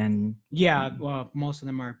reds and Yeah, well, most of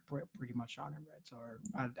them are pretty much shot in red. So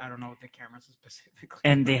I don't know what the cameras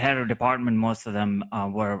specifically. they had a department. Most of them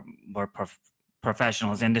were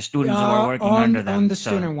professionals, and the students who were working under them. on the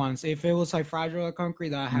so- student ones. If it was like Fragile Like Concrete,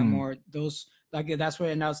 that had Hmm. more those. Like that's what,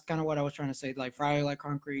 and that's kind of what I was trying to say. Like Fragile Like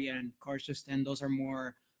Concrete and Courage to Stand, those are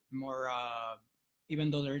more. Even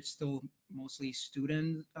though they're still mostly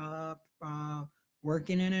student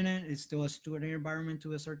working in it, it's still a student environment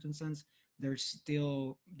to a certain sense. There's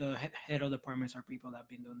still the head of departments are people that have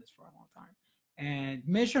been doing this for a long time. And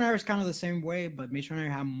Missionary is kind of the same way, but Missionary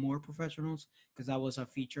have more professionals because that was a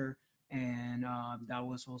feature. and that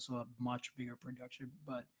was also a much bigger production.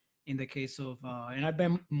 But in the case of and I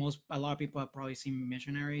bet a lot of people have probably seen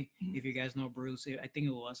Missionary. If you guys know Bruce, I think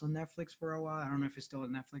it was on Netflix for a while. I don't know if it's still on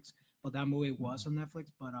Netflix, but that movie was on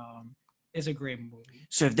Netflix. But it's a great movie.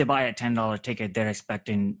 So if they buy a $10 ticket, they're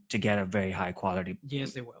expecting to get a very high quality.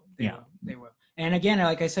 Yes, they will. Yeah. They will. And again,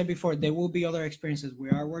 like I said before, there will be other experiences. We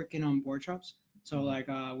are working on workshops. So like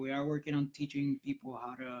we are working on teaching people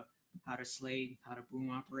how to slate, how to boom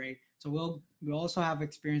operate. So we'll also have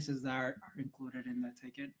experiences that are included in the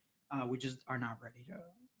ticket. We just are not ready to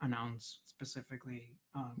announce specifically.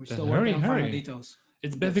 We're still working on final details.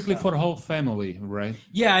 It's basically for the whole family, right?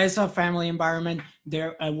 Yeah, it's a family environment.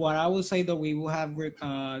 There, what I will say though, we will have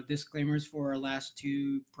disclaimers for our last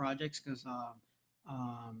two projects because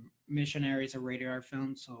Missionary is a rated R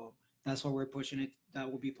film, so that's why we're pushing it. That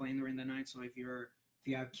will be playing during the night. So if you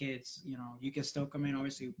have kids, you know, you can still come in.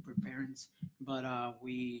 Obviously, for parents, but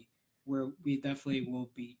we definitely will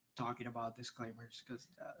be talking about disclaimers because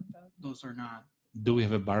those are not. Do we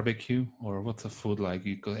have a barbecue or what's the food like?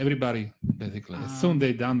 Because everybody basically, as soon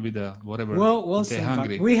they're done with the whatever, We'll they're see.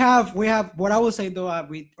 hungry. We have what I will say though.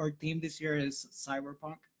 Our theme this year is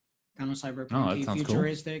cyberpunk, kind of cyberpunk,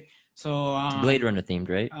 futuristic. Cool. So Blade Runner themed,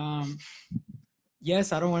 right?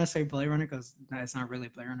 Yes, I don't want to say Blade Runner because it's not really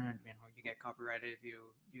Blade Runner. You know, you get copyrighted if you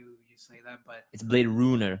say that, but it's Blade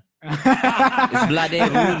Runner. It's Blade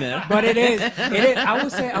Runner. But it is.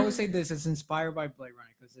 I would say this. It's inspired by Blade Runner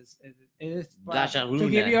because it is. To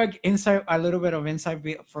give you a little bit of insight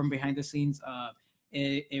from behind the scenes.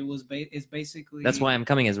 It's basically. That's why I'm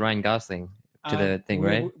coming as Ryan Gosling to the thing,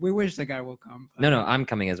 right? We wish the guy will come. No, I'm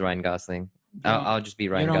coming as Ryan Gosling. I'll just be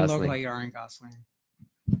Ryan Gosling. You don't look like Ryan Gosling.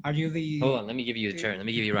 Are you the? Hold on, let me give you a turn. Let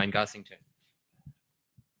me give you Ryan Gosling turn.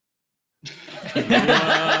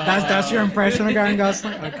 That's your impression of Ryan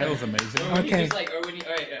Gosling. Okay. That was amazing. Okay. Just like,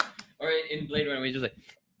 or in Blade Runner, we just like,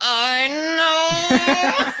 I know.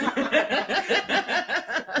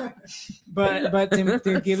 but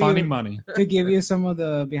to give funny you money. To give you some of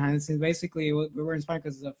the behind the scenes, basically we were inspired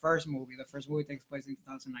because the first movie takes place in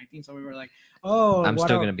 2019, so we were like, oh, I'm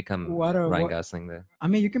still gonna become Ryan Gosling though. I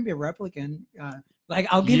mean, you can be a replicant. Like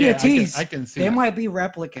I'll give you a tease. I can see. They might be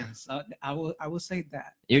replicants. I will say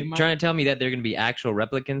that. You're trying to tell me that they're gonna be actual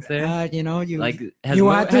replicants there? You know,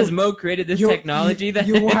 has Mo created this technology that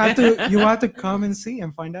you have to come and see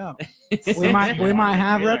and find out. we might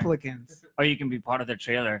have replicants. Or you can be part of the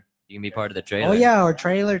trailer. You can be part of the trailer. Oh yeah, our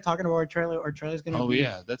trailer. Talking about our trailer. Our trailer's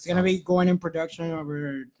gonna. That's gonna be going in production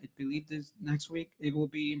over. I believe this next week. It will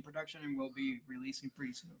be in production and we'll be releasing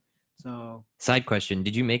pretty soon. So. Side question: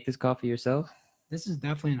 did you make this coffee yourself? This is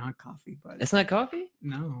definitely not coffee, but it's not coffee.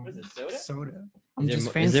 No, is it soda? Soda.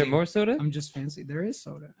 Is there more soda? I'm just fancy. There is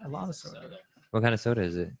soda. A lot of soda. What kind of soda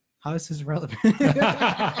is it? How is this relevant?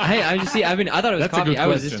 I just see. I thought it was coffee. I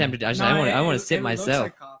was just tempted. I want to sip myself. Looks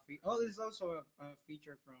like coffee. Oh, this is also a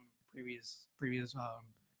feature from previous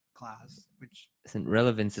class, which isn't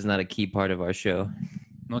relevance is not a key part of our show.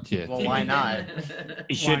 Not yet. Well, why not?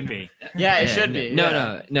 It should be. Yeah, it should be.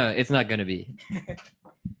 No, it's not gonna be.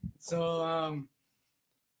 So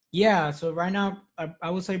yeah, so right now I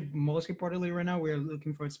would say most importantly right now we're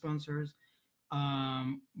looking for sponsors.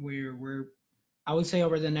 We're I would say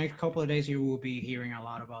over the next couple of days you will be hearing a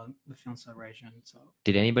lot about the film celebration. So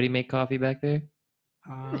did anybody make coffee back there?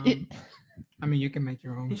 I mean, you can make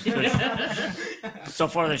your own. So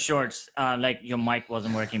for the shorts, like your mic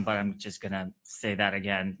wasn't working, but I'm just gonna say that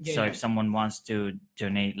again. If someone wants to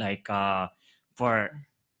donate, like for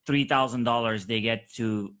 $3,000, they get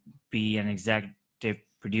to be an executive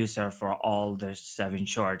producer for all the 7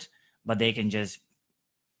 shorts, but they can just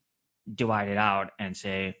divide it out and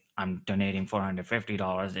say, I'm donating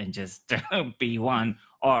 $450 and just be one.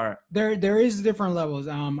 Or there is different levels.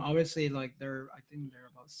 Obviously, like I think there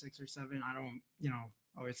are about 6 or 7. I don't,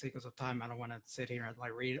 obviously because of time, I don't want to sit here and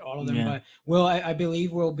like read all of them. Yeah. But I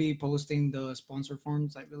believe we'll be posting the sponsor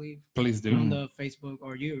forms. I believe. Please do on the Facebook,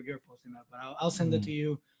 or you're posting that, but I'll send it to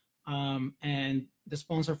you. And the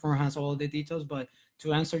sponsor form has all the details. But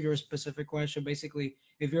to answer your specific question, basically,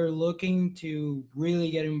 if you're looking to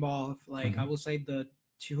really get involved, like I will say the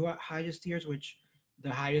 2 highest tiers, which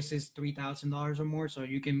the highest is $3,000 or more, so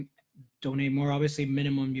you can donate more. Obviously,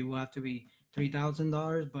 minimum you will have to be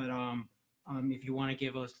 $3,000, but if you want to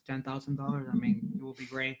give us $10,000, I mean, it will be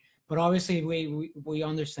great. But obviously, we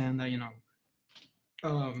understand that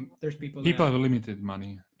there's people have limited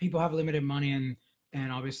money. People have limited money,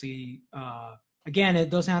 and obviously, again, it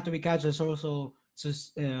doesn't have to be cash. There's also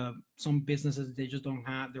just some businesses they just don't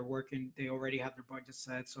have. They're working. They already have their budget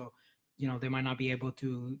set, so they might not be able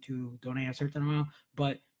to donate a certain amount.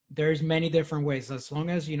 But there's many different ways. As long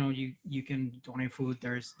as you can donate food,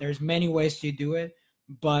 there's many ways to do it.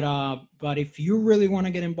 But if you really want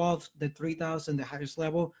to get involved, the 3,000, the highest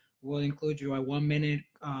level, will include you a 1 minute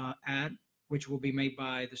ad, which will be made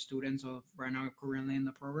by the students of right now currently in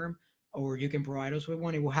the program, or you can provide us with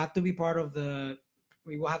one. It will have to be part of the.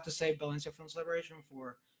 We will have to say Valencia Film Celebration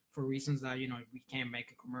for reasons that we can't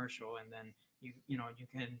make a commercial, and then you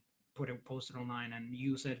can post it online and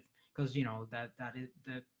use it, because that is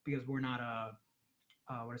that, because we're not a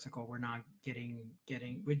what is it called? We're not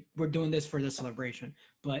we're doing this for the celebration,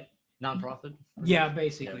 but Nonprofit. yeah,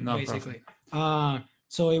 basically, Yeah, basically.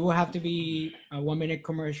 So it will have to be a 1 minute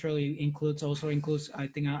commercial. It includes I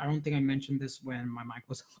don't think I mentioned this when my mic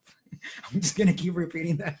was off. I'm just gonna keep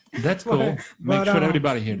repeating that. That's cool. Make But, sure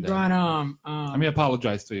everybody hear that. But Let me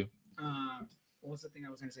apologize to you. what was the thing I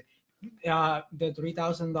was gonna say? The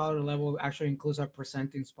 $3,000 level actually includes a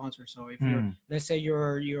presenting sponsor. So if you're, let's say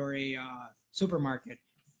you're a supermarket,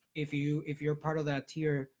 if you're part of that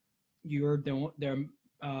tier, you're their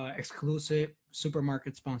exclusive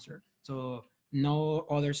supermarket sponsor. So no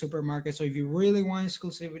other supermarket. So if you really want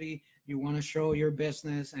exclusivity, you want to show your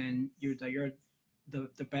business and you're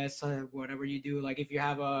the best at whatever you do. Like if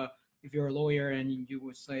you're a lawyer and you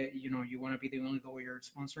would say you want to be the only lawyer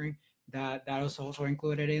sponsoring, that is also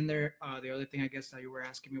included in there. The other thing I guess that you were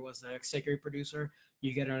asking me was the executive producer.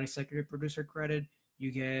 You get an executive producer credit.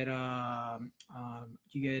 You get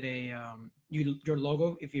your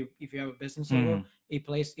logo if you have a business logo.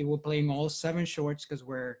 It will play in all 7 shorts, because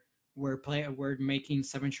we're making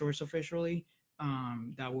 7 shorts officially.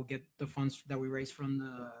 That will get the funds that we raise from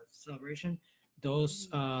the celebration. Those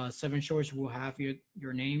 7 shorts will have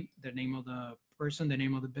your name, the name of the person, the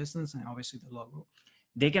name of the business, and obviously the logo.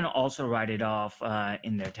 They can also write it off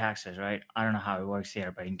in their taxes, right? I don't know how it works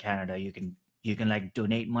here, but in Canada, you can like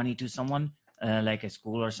donate money to someone, like a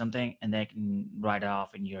school or something, and they can write it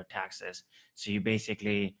off in your taxes. So you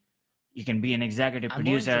can be an executive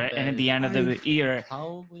producer, and at the end of the year,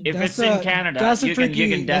 Probably. if it's in Canada, you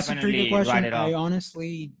can definitely write it I off.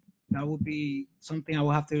 honestly, that would be something I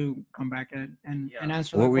will have to come back and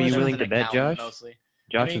answer. What that were you question. willing to An bet, accountant, Josh? Mostly.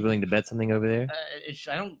 Josh I is mean, willing to bet something over there.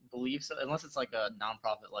 I don't believe so, unless it's like a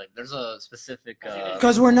nonprofit. Like there's a specific.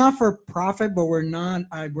 Because we're not for profit, but we're not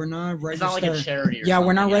registered. It's not like a charity. Or Yeah,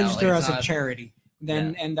 we're not something, registered like, as it's a not- charity.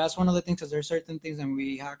 Then and that's one of the things, because there's certain things, and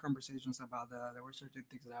we had conversations about that. There were certain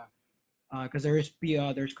things that because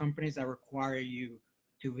there's companies that require you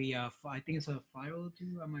to be I think it's a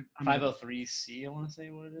 502. 503c. I want to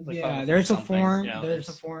say what it is. Like yeah, 503 there's a something, form. you know, There's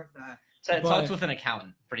a it's- form that. So it but- talks with an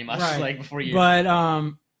accountant, pretty much, Right. like before you. But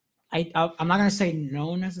I'm not gonna say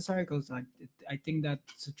no necessarily, because I think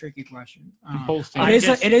that's a tricky question. Posting.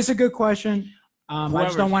 It is a good question. I just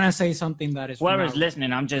Whoever's- don't want to say something that is Whoever's not-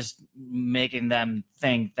 listening, I'm just making them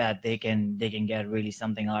think that they can get really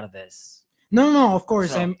something out of this. No, of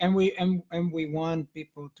course, So- and we want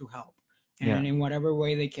people to help, and Yeah. in whatever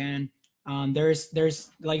way they can. There's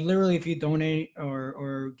like literally, if you donate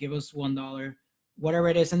or give us $1, whatever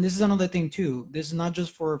it is, and this is another thing too. This is not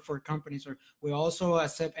just for companies, or we also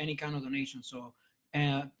accept any kind of donation. So,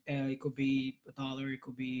 it could be $1, it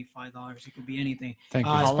could be $5, it could be anything. Thank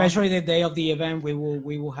you. How long? Especially the day of the event, we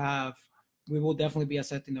will definitely be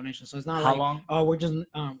accepting donations. So it's not How like long? oh, we're just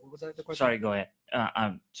what was that the question? Sorry, go ahead.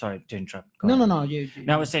 I'm sorry to interrupt. Go No, ahead. no, you.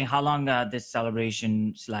 No, I was saying how long this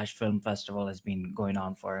celebration / film festival has been going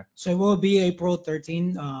on for. So it will be April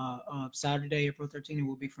 13, Saturday, April 13. It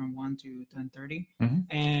will be from 1 to 10:30. Mhm.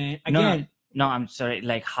 And No, again, No, I'm sorry.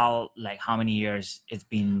 Like how many years it's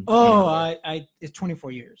been? it's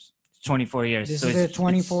 24 years. 24 years. This so is it's a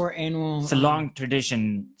 24 annual. It's a long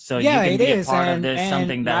tradition. So Yeah, you it can be is, a part of and- this, and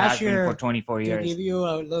something that last has been year, for 24 To years. give you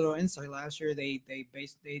a little insight, last year they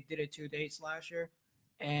did it 2 days last year,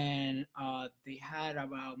 and they had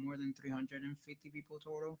about more than 350 people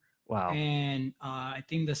total. Wow. And I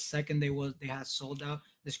think the second day they had sold out.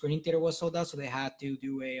 The screening theater was sold out, so they had to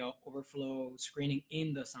do a overflow screening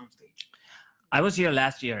in the soundstage. I was here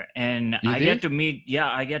last year, and You I did? get to meet. Yeah,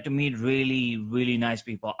 I get to meet really, really nice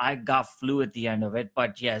people. I got flu at the end of it,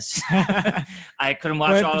 but yes, I couldn't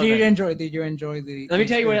watch all But of did you it. enjoy the? Let me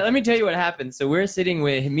tell you what happened. So we're sitting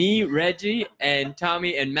with me, Reggie, and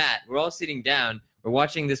Tommy and Matt. We're all sitting down. We're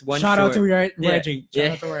watching this one Shout out short. to Yeah, Reggie. Shout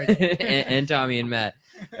yeah. out to Reggie. and Tommy and Matt.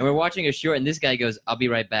 And we're watching a short, and this guy goes, "I'll be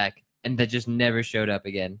right back," and that just never showed up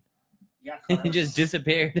again. He just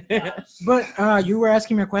disappeared. But you were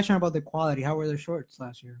asking me a question about the quality. How were the shorts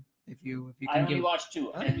last year? If you I can only give, watched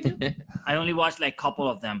 2. I only watched like a couple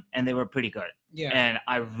of them, and they were pretty good. yeah. And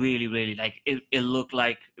I really, really like it. It looked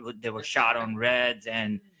like they were shot on reds,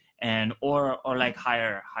 and and or like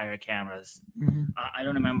higher cameras. Mhm. I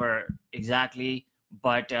don't remember exactly,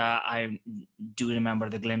 but I do remember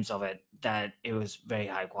the glimpse of it that it was very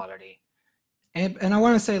high quality. And I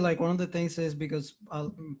want to say, like, one of the things is because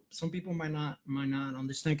some people might not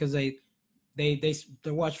understand because they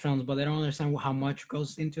watch films, but they don't understand how much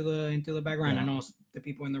goes into the background. Yeah. I know the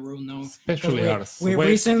people in the room know. 'Cause Especially our we sweat,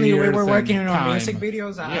 recently we tears, were working and on our time. music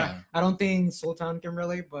videos. Yeah. I don't think Sultan can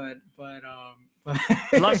relate, but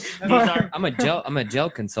Plus, these are I'm a gel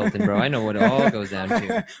consultant, bro. I know what it all goes down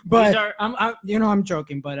to. But These are- I'm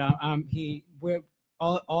joking, but we're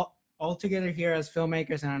all together here as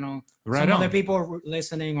filmmakers, and I know Right some on. other people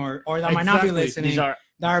listening or that might not be Exactly. listening these are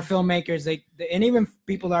that are filmmakers. They and even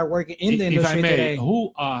people that are working in the If I industry may, today.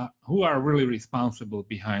 who are really responsible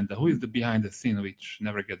who is the behind the scene which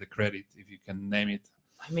never get the credit, if you can name it?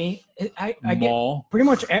 I mean, I get More. pretty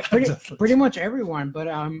much Just- pretty much everyone, but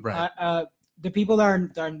Right. the people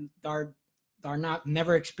that are not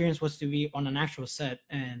never experienced what's to be on an actual set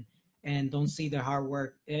and don't see the hard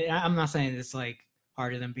work. I'm not saying it's like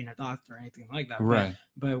harder than being a doctor or anything like that. Right.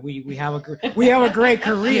 But we have a great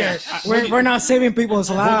career. Yeah. We're not saving people's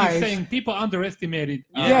What you're lives. saying, people underestimated.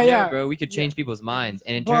 Yeah. bro. We could change people's minds,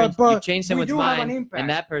 and in But- turn, but you change we someone's do have an mind, impact. and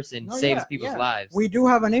that person No, saves yeah, people's yeah. lives. We do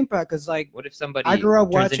have an impact because, like, What if somebody I grew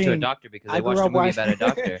up turns into a watching- doctor because I they grew watched a up movie watching- about a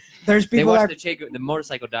doctor? there's They people watched that the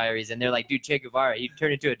Motorcycle Diaries, and they're like, dude, Che Guevara, he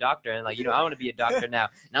turned into a doctor, and like, I want to be a doctor now.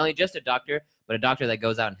 Not only just a doctor, but a doctor that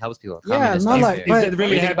goes out and helps people. a Yeah, communist not doctor. like- Is but- it What do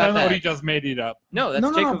really you think about happened, or that? you just made it up? No, that's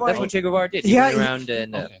No, that's but- what Che Guevara did. He Yeah, went around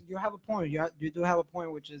and Okay. you have a point. You do have a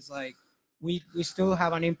point, which is like we still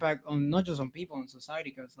have an impact on not just on people in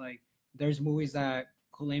society, because like there's movies that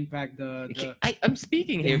could impact the I'm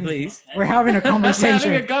speaking here, please. we're having a I'm having a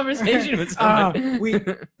conversation. conversation with someone.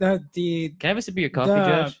 The Can I have a sip of your coffee, the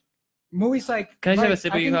Josh? movies like Can I just have a like,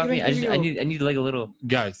 sip of I your can coffee? even I just give I you- need like a little.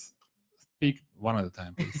 Guys, speak one at a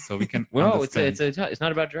time, please, so we can Well, understand. it's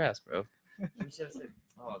not about giraffes, bro.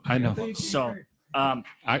 I know. so. I'm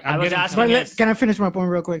I was getting asking- But Yes. can I finish my point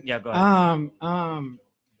real quick? Yeah, go ahead.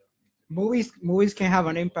 Movies can have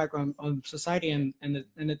an impact on society and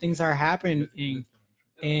the things that are happening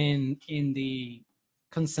in the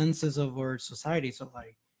consensus of our society. So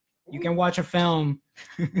like you can watch a film,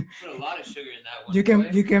 Put a lot of sugar in that one.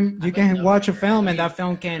 you can watch a film and that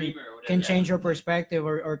film can change your perspective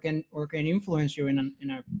or can influence you in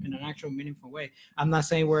an actual meaningful way. I'm not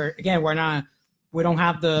saying we don't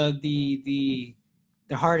have the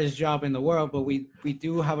hardest job in the world, but we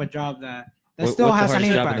do have a job that still what's has the an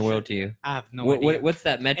hardest impact. job in the world to you? I have no idea. What's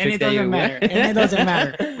that metric And it that doesn't you? matter. And it doesn't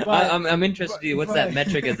matter. But- I'm interested. What's that but-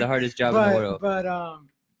 metric as the hardest job in the world? But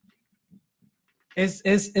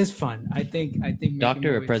it's fun. I think making Doctor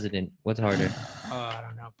or movies- president? What's harder? I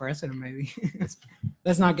don't know. President maybe.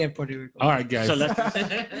 Let's not get political. All right, guys.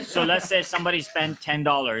 So let's say somebody spent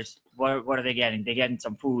 $10. What are they getting? They're getting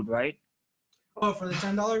some food, right? Oh, for the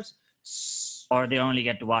 $10, Or they only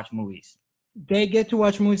get to watch movies. they get to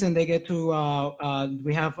watch movies and they get to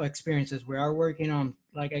we have experiences. We are working on,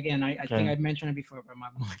 like, again, I think I mentioned it before, but my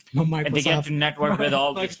mic And was they get off. to network with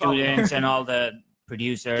all the Mic's off. students and all the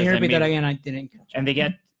producers. Can you and repeat that maybe- again? I didn't catch it. and they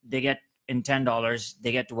get in $10.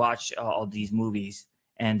 They get to watch all these movies,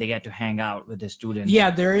 and they get to hang out with the students. Yeah,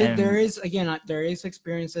 there And- there is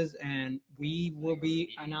experiences, and we will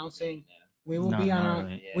be announcing. We will No, be not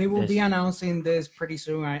really. we will be This- announcing this pretty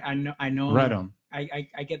soon. I know. Right on.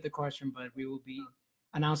 I get the question, but we will be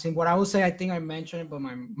announcing. What I will say, I think I mentioned it, but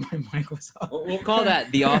my mic was off. We'll call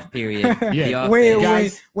that the off period. Yeah. The off Wait,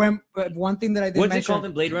 phase. Guys. but one thing that I did What's it mention. called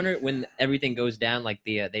in Blade Runner when everything goes down? Like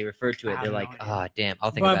they refer to it. I They're have like, no idea. damn,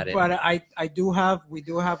 I'll think about it. But we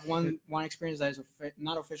do have one experience that is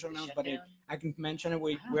not official now, but I can mention it.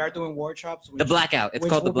 We are doing workshops. The blackout. It's which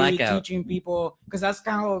called the will be blackout. Teaching people, because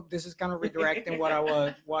this is kind of redirecting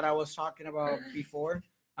what I was talking about before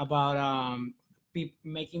about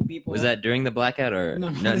making people. Was that during the blackout or No,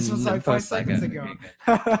 this was like 5 seconds ago.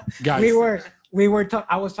 Guys.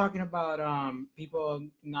 I was talking about people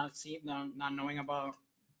not knowing about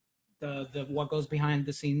the what goes behind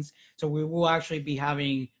the scenes. So we will actually be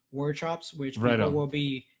having workshops which Right people on. will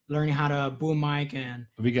be learning how to boom mic and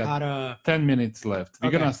We got how to 10 minutes left. We're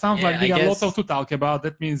Okay. gonna sounds Yeah, like we I got guess- lots to talk about.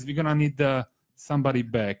 That means we're gonna need somebody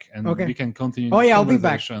back, and Okay. we can continue. Oh, this yeah, I'll be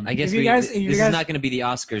back. conversation. I guess If you guys- if you this guys- is not going to be the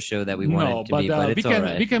Oscar show that we want No, it to but, be, but we it's can all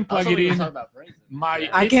right. we can plug it in. My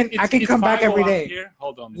I can come back 5 every hours day. Here.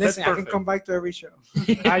 Hold on. listen. That's I can perfect. come back to every show.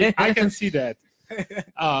 I can see that.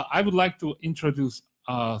 I would like to introduce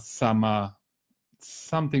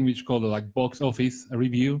something which called like box office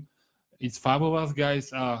review. It's 5 of us,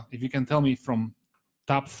 guys. If you can tell me from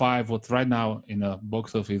top 5 what's right now in the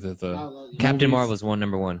box office as a Captain movies. Marvel's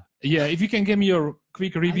number one. Yeah, if you can give me your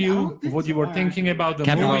quick review don't think of what you so, were thinking actually. about the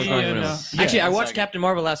Captain movie. Marvel's And, number one. yeah. Actually, I one watched second. Captain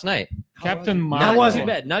Marvel last night. Captain Not Marvel. Not wasn't- too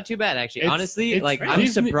bad. Not too bad, actually. It's- Honestly, it's like I'm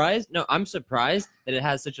Disney- surprised. No, I'm surprised that it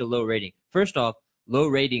has such a low rating. First off, low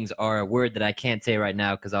ratings are a word that I can't say right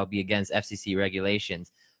now because I'll be against FCC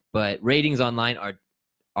regulations. But ratings online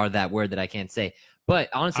are that word that I can't say. But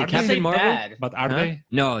honestly, Are they? Captain Say Marvel. bad. But are Huh? they?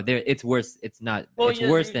 No, it's worse. It's not. it's yeah,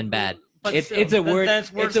 worse than bad. but It's- still, it's a word-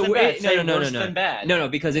 That's worse it's a than word- bad. no, Say no, no, worse no, no. than bad. No,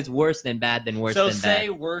 because it's worse than bad than worse so than say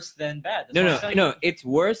bad. worse than bad. That's No, what no, I'm saying. no. It's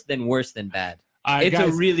worse than bad. Alright, It's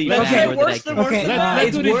guys, a really let's- bad Okay. word that I Worse than can't. Okay, worse than let's- bad.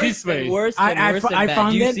 It's do it worse this way. than worse I- than I worse fo- than I bad.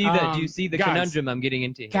 found Do you it, see the? Do you see the guys. conundrum I'm getting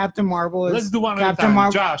into? Captain Marvel is Let's do one at a Captain time.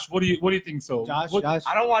 Marvel. Josh, what do you think so? Josh, What- Josh.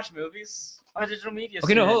 I don't watch movies. I'm a digital media.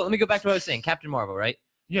 Okay, no, student. hold on. Let me go back to what I was saying. Captain Marvel, right?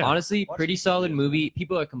 Yeah, Honestly, Watch pretty these solid videos. movie.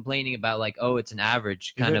 People are complaining about like, oh, it's an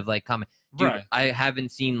average kind it? of like comic. Dude, right. I haven't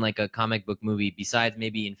seen like a comic book movie besides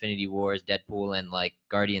maybe Infinity Wars, Deadpool, and like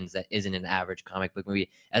Guardians that isn't an average comic book movie.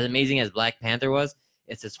 As amazing as Black Panther was,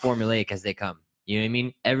 it's as formulaic as they come. You know what I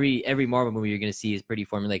mean? Every Marvel movie you're gonna see is pretty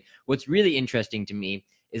formulaic. What's really interesting to me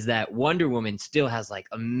is that Wonder Woman still has like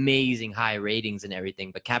amazing high ratings and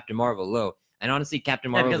everything, but Captain Marvel low. And honestly,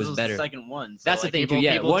 Captain Yeah, Marvel because was it was better. the second one. So, That's the like, thing, too, people,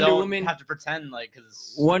 yeah, people Wonder don't Woman- have to pretend like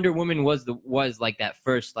because Wonder Woman was like that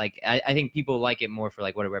first. Like I think people like it more for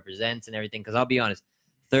like what it represents and everything. Because I'll be honest,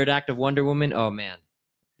 third act of Wonder Woman, oh man,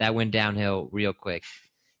 that went downhill real quick.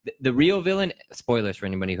 The real villain, spoilers for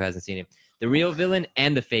anybody who hasn't seen it. The real villain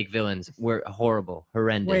and the fake villains were horrible,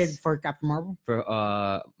 horrendous Wait for Captain Marvel. for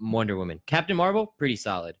Wonder Woman. Captain Marvel, pretty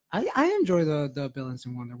solid. I enjoy the villains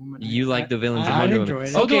in Wonder Woman. You like the villains in I Wonder enjoy Woman.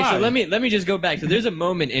 it. So do Okay, so I. let me just go back. So there's a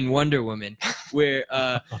moment in Wonder Woman where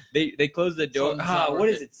they close the door. Something's not What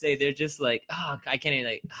worth does it say? They're just like, I can't even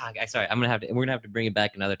like. Sorry, we're gonna have to bring it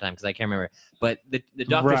back another time because I can't remember. But the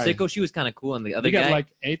Dr. Right. Sicko, she was kind of cool, and the other We got guy, like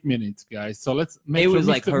 8 minutes, guys. So let's make it sure was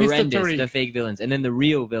like Mr. horrendous. Tariq, The fake villains, and then the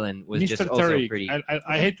real villain was Mr. just also Tariq, pretty.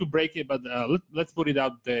 I hate to break it, but let's put it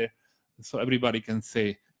out there so everybody can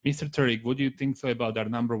say, Mr. Tariq, what do you think so about our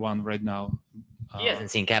number one right now? He hasn't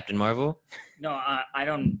seen Captain Marvel. No, I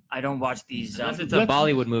don't watch these. Unless it's a let's-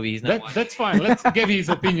 Bollywood movie, he's not. watching. That's fine. Let's give his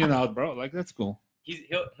opinion out, bro. Like that's cool.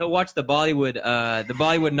 He'll watch the Bollywood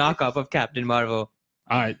knockoff of Captain Marvel.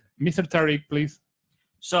 All right, Mr. Tariq, please.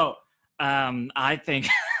 So I think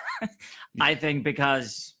I think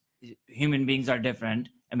because human beings are different,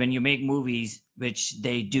 and when you make movies, which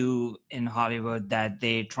they do in Hollywood, that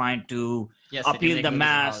they trying to yes, they do appeal make the movies in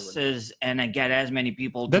Hollywood. masses and get as many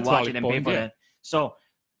people to That's watch valid it and pay point, for yeah. it. So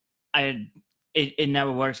it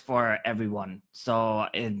never works for everyone. So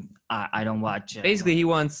I don't watch it. Basically, he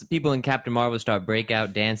wants people in Captain Marvel to start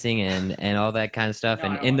breakout dancing and all that kind of stuff. No, I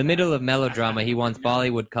And don't in the want middle that. of melodrama, he wants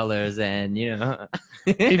Bollywood colors and If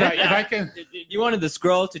I can, You wanted the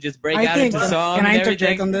scrolls to just break I out think. into song Can I and interject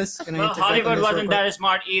everything. on this? Can I Well, interject on Hollywood this real wasn't quick? that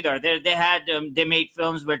smart either. They had they made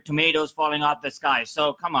films with tomatoes falling off the sky.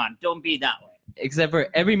 So come on, don't be that way. Except for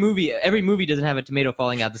every movie doesn't have a tomato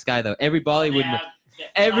falling out the sky though. Every Bollywood,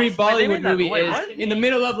 every Wait, they Bollywood made that- movie wait, is what? in the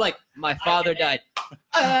middle of like my father died.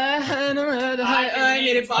 I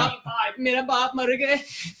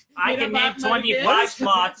can name 25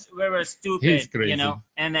 plots where we're stupid, He's crazy. you know,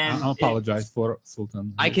 and then I apologize for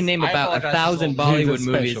Sultan. I can name I about apologize 1,000 for He's a Bollywood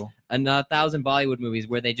movies, special. 1,000 Bollywood movies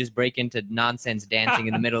where they just break into nonsense dancing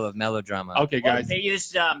in the middle of melodrama. Okay, well, guys. they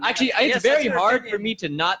use Actually, Yes, it's very that's your hard opinion. for me to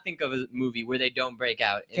not think of a movie where they don't break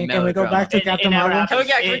out in Can we go melodrama. back to Captain Marvel?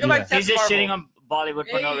 Can we go back to He's just Captain shitting on Bollywood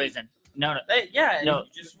for no Hey. reason. No. Hey, yeah, No.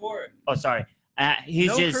 you just swore. Oh, sorry. He's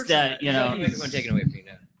No just cursing. you know. I'm going to take it away from you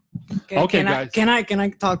now. Okay, can guys. Can I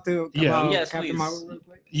talk to Yeah. about Yes, Captain please. Marvel real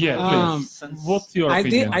quick? Yeah, Um, please. What's your I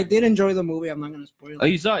opinion? did enjoy the movie. I'm not gonna spoil Oh, it.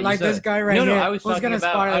 you saw it. Like you saw this it. guy right no, here. I was Who's talking gonna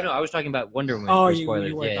about. spoil it? I was talking about Wonder Woman. Oh, for you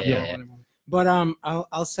spoilers. were yeah, talking yeah, about yeah. Wonder Woman. But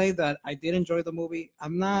I'll say that I did enjoy the movie.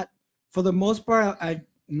 I'm not, for the most part, I'm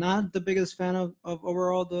not the biggest fan of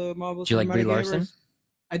overall the Marvel. Do you like Brie Cinematic Larson? Universe.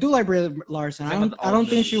 I do like Brie Larson. Same with I don't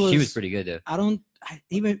think she was. She was pretty good though. I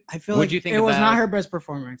feel What'd like you think it was about- not her best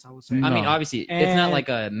performance. I would say. No. I mean, obviously, it's not And like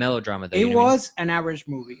a melodrama though. It you know what I mean? was an average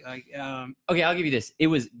movie. Like Okay, I'll give you this. It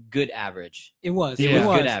was good average. it was. Yeah. It It was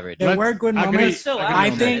was good average. There Let's were good agree. But moments. it's still I average, I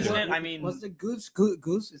agree think on isn't that. it? I mean, was the goose.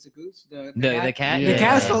 It's a goose. The cat. Yeah. The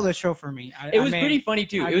cat stole the show for me. It was pretty funny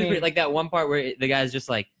too. I It was mean- like that one part where the guy's just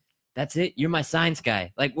like, "That's it. You're my science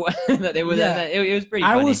guy." Like what? it was. Yeah. It was pretty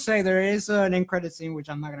I funny. will say there is an end credit scene which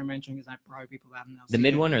I'm not gonna mention because I probably people haven't now The seen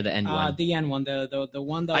mid it. one or the end one? The end one. The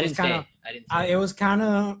one that I was didn't kind stay. of. I didn't. Stay. It was kind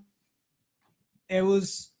of. It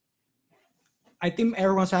was. I think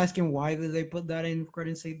everyone's asking why did they put that in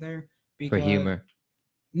credit scene there? For humor.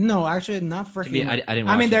 No, actually, not for To be- humor. I didn't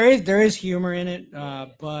I mean, watch it. there is humor in it,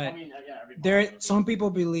 but some people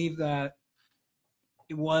believe that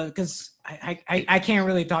it was because I can't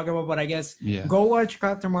really talk about, but I guess Yeah. go watch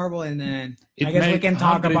Captain Marvel and then It I guess we made can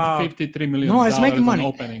talk about. $153 million No, it's making on money.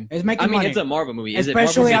 opening. It's making I mean, money. it's a Marvel movie. Is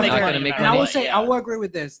Especially it after, Marvel not going to make and I money? will say, Yeah. I will agree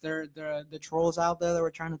with this. The trolls out there that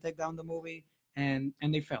were trying to take down the movie, and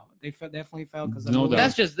they fell. Definitely fell because No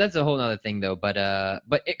doubt. That's a whole other thing though. But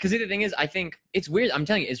because the thing is, I think it's weird. I'm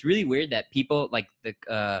telling you, it's really weird that people like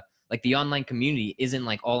the online community isn't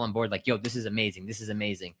like all on board. Like, yo, this is amazing. This is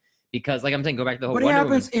amazing. Because like I'm saying, go back to the whole. But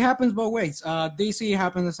Wonder it happens both ways. DC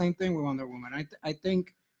happened the same thing with Wonder Woman. I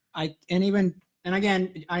think and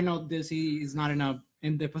again, I know DC is not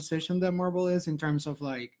in the position that Marvel is in terms of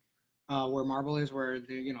like where Marvel is, where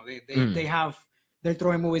they're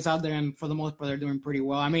throwing movies out there, and for the most part they're doing pretty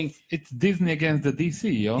well. I mean, It's Disney against the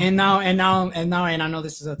DC, yo. and I know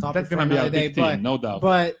this is a topic That's for gonna be another a day, big team, no doubt.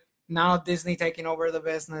 but now Disney taking over the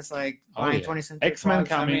business, like Oh, buying yeah. 20th Century X-Men Fox.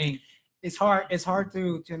 coming. I mean, it's hard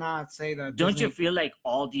to not say that. Don't Disney, you feel like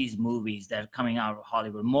all these movies that are coming out of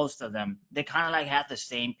Hollywood, most of them, they kind of like have the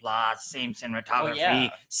same plot, same cinematography, yeah.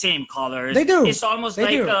 same colors. They do. It's almost They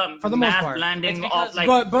like do, for the most math part. blending It's because- of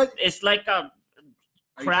like. but It's like a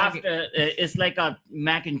you craft. talking- It's like a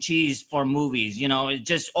mac and cheese for movies. You know, it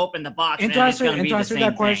just open the box. and and to it's answer, gonna and be to the answer same that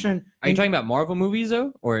thing. question, Are you talking about Marvel movies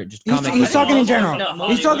though, or just He's- comic? he's movies? talking in general. No,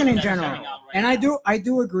 He's talking in Hollywood, general. coming out right and now. I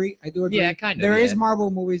do agree. Yeah, kind of, There is yeah.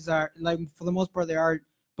 Marvel movies that are like for the most part they are,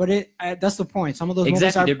 but that's the point. Some of those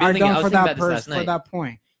Exactly, movies they're are building it. I done was for thinking that about this last for night. that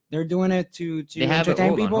point. They're doing it to They have it- entertain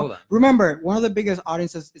hold on, people. hold on. Remember, one of the biggest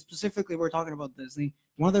audiences, specifically we're talking about Disney.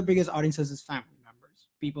 One of their biggest audiences is family members,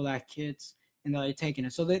 people that have kids and that are taking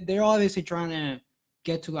it. So they're obviously trying to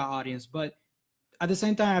get to that audience, but at the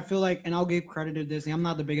same time, I feel like, and I'll give credit to Disney. I'm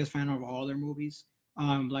not the biggest fan of all their movies.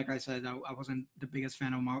 Like I said, I wasn't the biggest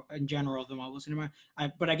fan of in general of the Marvel cinema.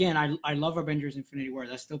 But again, I love Avengers: Infinity War.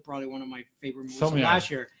 That's still probably one of my favorite movies So of am I. last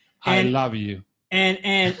year. I And love you.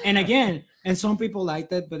 and again, and some people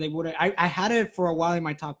liked it, but they wouldn't. I had it for a while in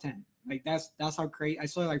my top 10. Like that's how crazy. I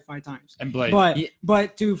saw it like 5 times. And Blade.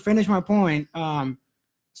 But to finish my point,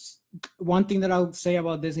 one thing that I'll say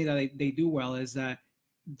about Disney that they do well is that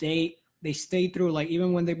they stay through, like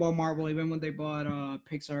even when they bought Marvel, even when they bought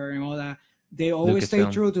Pixar and all that, they always stay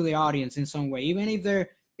Lucasfilm. true to the audience in some way. Even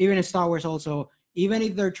in Star Wars also, even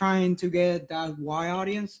if they're trying to get that Y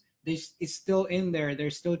audience, it's still in there. They're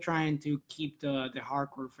still trying to keep the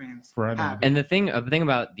hardcore fans Forever. happy. And the thing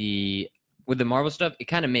about with the Marvel stuff, it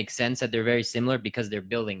kind of makes sense that they're very similar because they're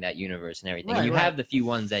building that universe and everything. Right, You right. have the few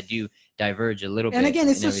ones that do diverge a little bit. And again,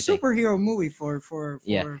 it's a and everything. superhero movie for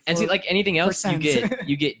Yeah, and see, like anything else, sense.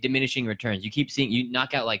 you get diminishing returns. You keep seeing, you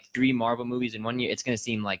knock out like 3 Marvel movies in one year, it's gonna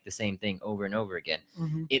seem like the same thing over and over again.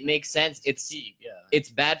 Mhm. It makes sense. It's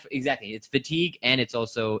bad. Exactly, it's fatigue, and it's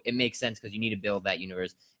also it makes sense because you need to build that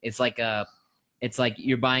universe. It's like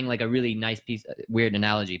you're buying like a really nice piece. Weird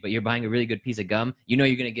analogy, but you're buying a really good piece of gum. You know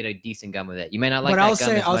you're gonna get a decent gum with it. You may not like But that I'll gum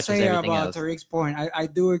say as much as everything about else. Tariq's point. I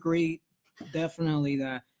do agree, definitely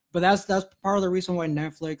that. But that's part of the reason why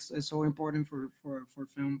Netflix is so important for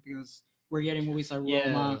film, because we're getting movies like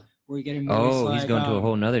Roma. We're getting movies Oh, like, he's going to a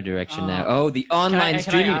whole nother direction now. um, Oh, the online can I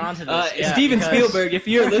streaming. add on to this? Yeah, Steven because- Spielberg, if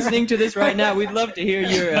you're listening to this right now, we'd love to hear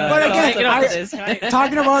your. But again, thoughts about this.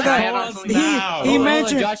 talking about Can I that, add on something? he Now. Hold on,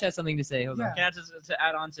 mentioned. Josh has something to say. Hold on. Yeah. Can I just to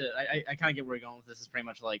add on to I kind of get where you're going with this. Is pretty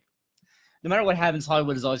much like no matter what happens,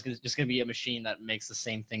 Hollywood is always just gonna be a machine that makes the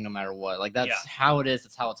same thing no matter what. Like that's Yeah. how it is.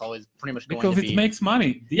 That's how it's always pretty much going Because to it be. makes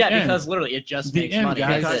money. The yeah, end. because literally it just The makes end, money.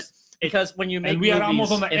 guys. Because when you make we are movies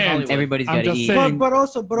almost on the in end. Hollywood, Everybody's I'm got to just eat. saying- But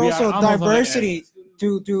also We are almost on the diversity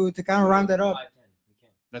to kind of round it up.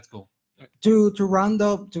 Let's go.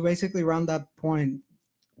 To basically round that point,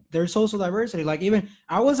 there's also diversity. Like even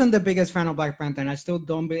I wasn't the biggest fan of Black Panther, and I still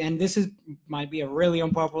don't be. And this might be a really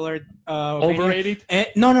unpopular opinion. Overrated.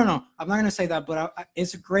 No. I'm not gonna say that, but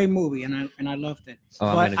it's a great movie, and I loved it. Oh,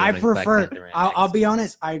 I'm But gonna go I into Black prefer. Panther right I'll next. be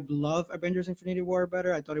honest. I love Avengers: Infinity War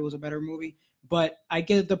better. I thought it was a better movie, but I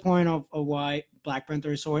get the point of why Black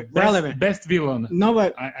Panther is so relevant. Best villain. No,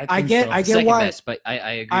 but I think get- so. I get Second why- best, but I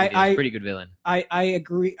agree. With you. It's a pretty good villain. I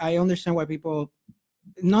agree. I understand why people.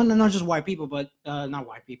 No, not just white people, but not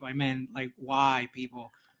white people. I meant like why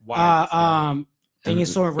people. Think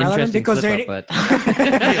it's so irrelevant Interesting because slip they. up, but-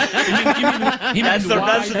 He That's meant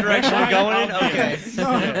that's the why- direction we're why- going in. okay. Okay.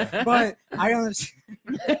 No, but I understand.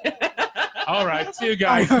 All right. See you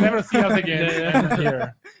guys. Never see us again. I'm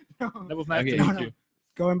here. That was nice Okay. to No, meet no. you.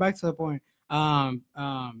 Going back to the point,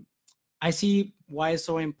 I see why it's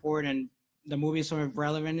so important. The movie is so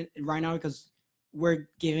relevant right now because we're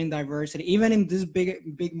giving diversity, even in these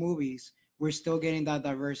big movies. we're still getting that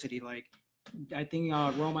diversity. Like I think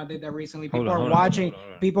Roma did that recently. Hold People on, are hold on, watching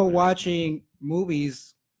hold on. people watching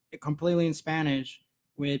movies completely in Spanish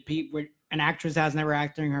with people. An actress has never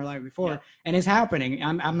acted in her life before, and it's happening.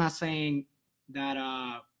 I'm not saying that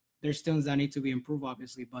there's things that need to be improved,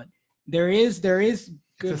 obviously, but there is good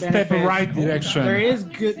It's a step in benefits. right direction. There is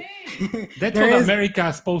good. That's there what is- America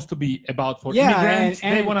is supposed to be about for Yeah, immigrants.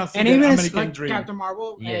 They want to see and the even American like dream. Captain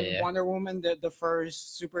Marvel Yeah, and yeah. Wonder Woman, the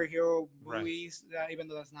first superhero Right. movies. Even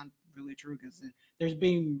though that's not really true, because there's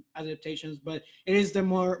been adaptations, but it is the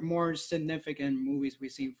more significant movies we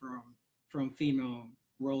see from female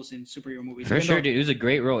roles in superhero movies. For Even sure, though- dude. It was a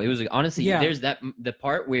great role. It was honestly Yeah. there's that the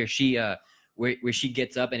part where she where she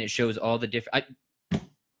gets up and it shows all the different.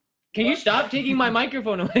 Can you stop taking my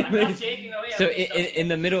microphone away, please? So in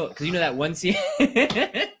the middle, because you know that one scene,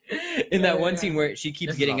 in that one scene where she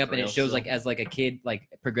keeps This is getting off up the and it rails shows still. like as like a kid, like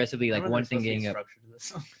progressively like Remember one there's thing supposed to be getting up. structure to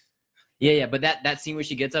this. Yeah, but that scene where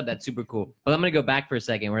she gets up, that's super cool. But I'm gonna go back for a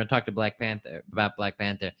second. We're gonna talk to Black Panther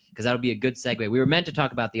because that'll be a good segue. We were meant to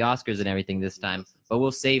talk about the Oscars and everything this time, but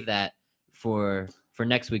we'll save that for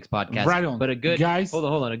next week's podcast. Right on. But a good Guys, hold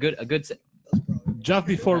on, a good. just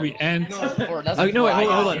before we end, Oh, no, wait,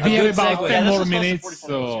 hold on. we A have good about segue. 10 Yeah, more this is minutes. supposed to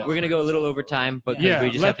be 44 So We're gonna go a little over time, but yeah,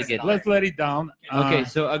 we just have to get. let's let it down. Okay,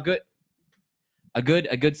 so a good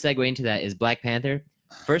segue into that is Black Panther.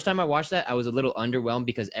 First time I watched that, I was a little underwhelmed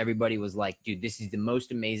because everybody was like, "Dude, this is the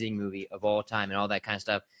most amazing movie of all time," and all that kind of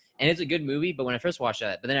stuff. And it's a good movie, but when I first watched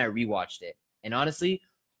that, but then I rewatched it, and honestly,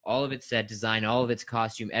 all of its set design, all of its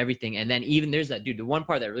costume, everything, and then even there's that dude. The one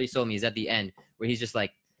part that really sold me is at the end where he's just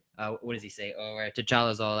like, "What does he say?" Oh, where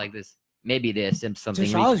T'Challa's all like this, maybe this and something.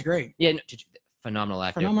 T'Challa's great. Yeah, no, phenomenal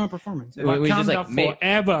actor. Phenomenal performance. Well, we just, Wakanda like,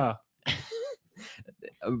 forever.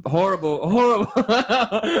 Horrible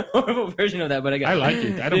version of that, but I like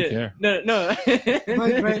it. I don't care. No.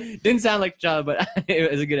 But- Didn't sound like T'Challa, but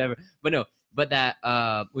it was a good effort. But no, but that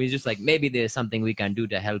he's just like, maybe there's something we can do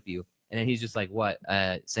to help you. And then he's just like, what?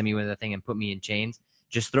 Send me with a thing and put me in chains.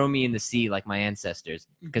 Just throw me in the sea like my ancestors,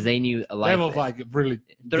 because they knew a life. That was like really.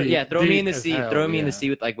 Throw me in the deep as sea. hell, Throw me in the yeah. sea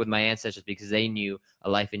with my ancestors, because they knew a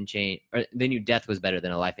life in chain, or they knew death was better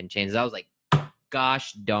than a life in chains. I was like,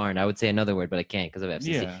 gosh darn! I would say another word, but I can't because of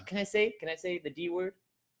FCC. Yeah. Can I say the D word?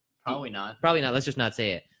 Probably not. Probably not. Let's just not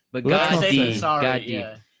say it. But Let's God not say D, it. Sorry, God D,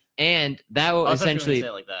 yeah. and that will I thought you were gonna essentially say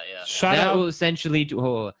it like that, yeah. Shout that out. will essentially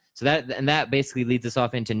so that basically leads us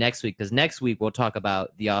off into next week, because next week we'll talk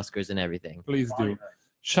about the Oscars and everything. Please do.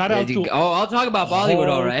 Shout out to I'll talk about Bollywood,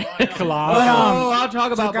 all right. class. I'll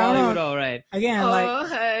talk about so kind of- Bollywood, all right. Again, Oh, like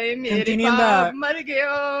hey, continuing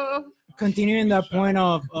continuing the point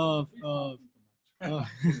of I'm gonna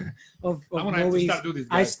have to movies. start doing this.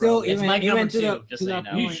 I guys, still probably. It's even mic even number to the two, just to so the you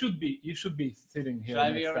know. point. You should be sitting here. Should I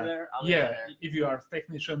be next over time. there? I'll be Yeah, over there. if you are a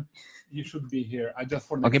technician, you should be here. I just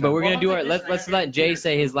for Okay, next but time. we're gonna do our Well, let's let Jay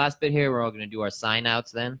say his last bit here. We're all gonna do our sign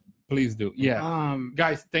outs then. Please do. Yeah,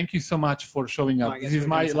 guys, thank you so much for showing up. I This guess is we're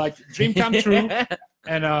my doing like dream come true,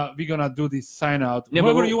 and we're gonna do this sign out. Yeah, but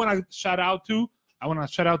Whoever we're- you wanna shout out to, I wanna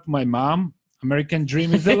shout out to my mom. American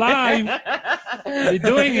dream is alive. We're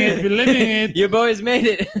doing it. We're living it. Your boys made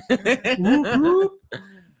it. Whoop, whoop.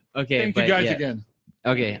 Okay, Thank you but guys yeah. again.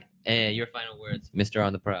 Okay, and your final words, Mr.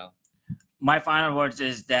 On the Prowl. My final words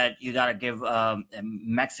is that you gotta give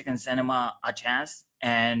Mexican cinema a chance,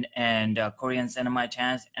 and Korean cinema a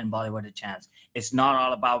chance, and Bollywood a chance. It's not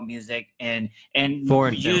all about music and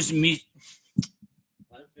Foreign use music.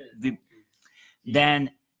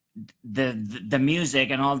 Then the music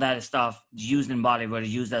and all that stuff used in Bollywood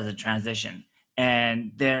is used as a transition,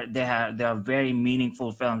 and they are very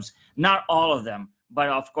meaningful films. Not all of them, but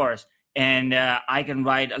of course. And I can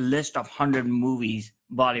write a list of 100 movies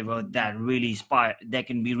Bollywood that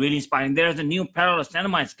can be really inspiring. There's a new parallel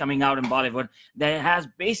cinema that's coming out in Bollywood that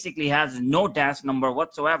basically has no dance number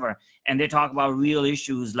whatsoever, and they talk about real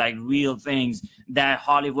issues, like real things that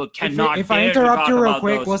Hollywood cannot. If I dare to interrupt talk you real about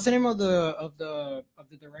quick, those. what's the name of the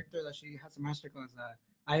director that she has a masterclass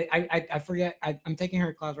at? I forget. I'm taking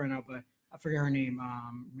her class right now, but I forget her name.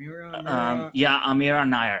 Mira. Amira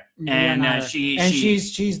Nair, Mira and Nair. she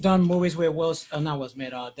she's done movies with not Will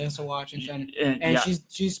Smith, Denzel Washington, and yeah.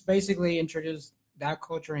 she's basically introduced that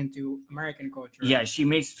culture into American culture. Yeah, she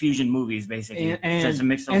makes fusion movies basically. And- So it's a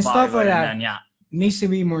mix of and stuff like Bollywood that. and then, yeah. Needs to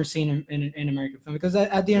be more seen in American film, because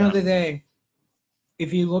at the end of the day,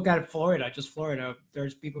 if you look at Florida,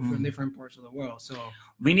 there's people from different parts of the world. So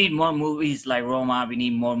We need more movies like Roma. We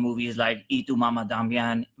need more movies like Itu Mama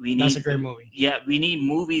Damian. that's a great movie. Yeah, we need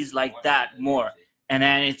movies like that more. And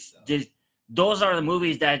then those are the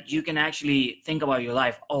movies that you can actually think about your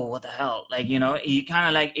life. Oh, what the hell? Like, you kind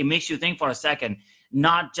of like, it makes you think for a second,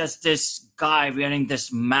 not just this guy wearing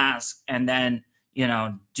this mask and then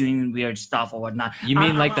doing weird stuff or whatnot. You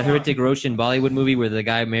mean like the Hrithik Roshan Bollywood movie where the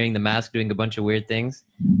guy wearing the mask doing a bunch of weird things?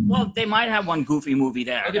 Well, they might have one goofy movie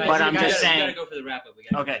there, but I'm just saying. We gotta go for the wrap up.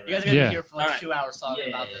 Okay. You guys are gonna Yeah. be here for like Alright. 2 hours talking Yeah,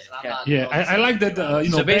 about yeah, this, and I'm yeah. not. Yeah, I like that.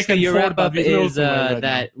 So back basically, and your forth, wrap but up we know is so well right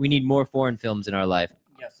that we need more foreign films in our life.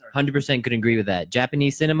 Yes, sir. 100% could agree with that.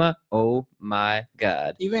 Japanese cinema, oh my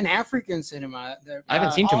god. Even African cinema. I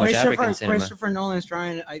haven't seen too much African cinema. Christopher Nolan's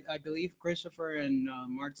trying. I believe Christopher and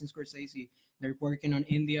Martin Scorsese. They're working on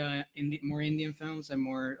more Indian films and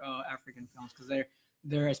more African films because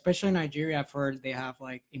they're especially in Nigeria. I've heard they have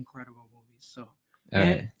like incredible movies. So All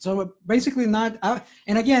right. so basically not.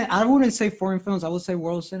 And again, I wouldn't say foreign films. I would say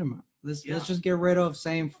world cinema. Let's just get rid of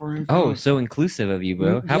saying foreign Oh, films. so inclusive of you,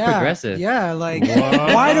 bro. How Yeah, progressive. Yeah, like Wow.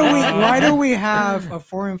 why do we have a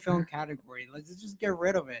foreign film category? Let's just get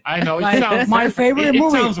rid of it. I know. It Like, sounds, my favorite it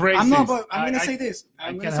movie. sounds I'm not, racist. but I'm gonna I- say this. I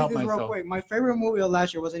I'm can't gonna say help this real myself. quick. My favorite movie of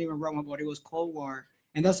last year wasn't even Roma, but it was Cold War,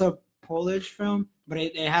 and that's a Polish film, but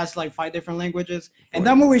it has like 5 different languages, and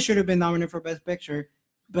that movie should have been nominated for Best Picture,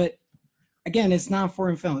 but again, it's not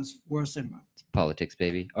foreign film; it's world cinema. Politics,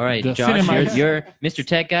 baby. All right, The Josh, cinema- you're Mr.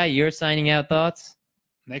 Tech Guy. You're signing out thoughts.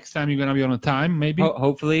 Next time you're gonna be on time, maybe.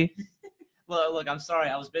 Hopefully. Well, look, I'm sorry.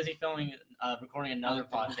 I was busy recording another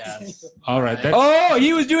podcast. All right. That's, Oh,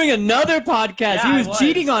 he was doing another podcast. Yeah, he I was was.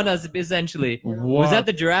 cheating on us, essentially. Was that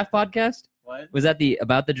the Giraffe podcast? What? Was that the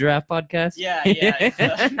About the Giraffe podcast? Yeah.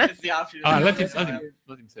 It's the option. let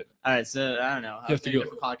him say it. All right, so I don't know. I You was have to doing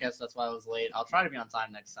go. different podcasts. That's why I was late. I'll try to be on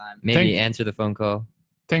time next time. Maybe Thank you. answer the phone call.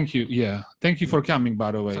 Thank you. Yeah. Thank you for coming,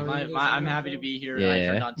 by the way. Sorry. I'm happy to be here. I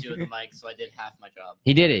Yeah. turned on 2 of the mics, so I did half my job.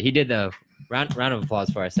 He did it. He did the round of applause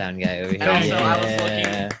for our sound guy over here. And also, I was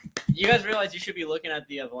Yeah. You guys realize you should be looking at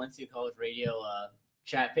the Valencia College Radio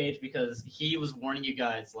chat page because he was warning you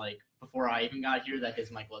guys like before I even got here that his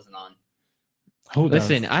mic wasn't on. Who does?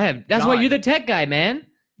 Listen, that's why John. you're the tech guy, man.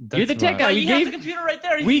 You're the That's tech right. guy. But we you have gave- the computer right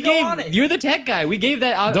there. You We can go on gave it. you're the tech guy. We gave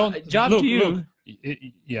that Don't job look, to you. Look,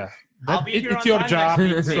 yeah. I'll be here it's on your time job,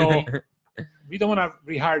 next week. so we don't want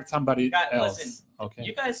to rehire somebody Guys, else. listen, Okay.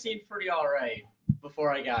 You guys seemed pretty alright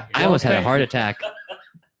before I got here. I almost had a Thank heart you. attack.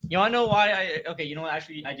 You want to know why okay, you know what?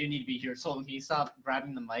 Actually, I do need to be here. So can you stop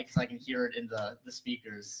grabbing the mic so I can hear it in the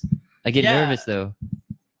speakers? I get Yeah. nervous though.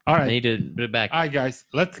 All I right. need to put it back. All right, guys.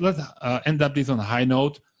 Let's end up this on a high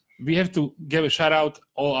note. We have to give a shout out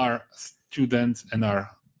all our students and our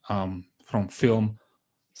from film.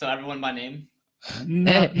 So everyone by name.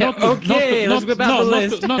 Okay, let's go back to the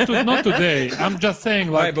list. Not today. I'm just saying,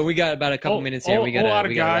 All like, right, but we got about a couple minutes here. all, We gotta, all our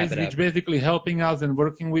we gotta guys wrap it which up. basically helping us and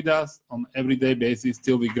working with us on everyday basis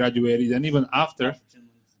till we graduated and even after.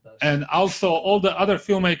 And also all the other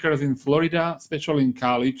filmmakers in Florida, especially in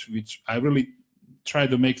college, which I really try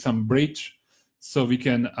to make some bridge so we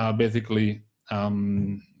can basically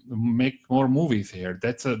make more movies here.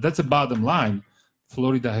 That's a bottom line.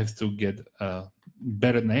 Florida has to get a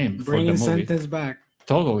better name for Bringing the movie. sentence back.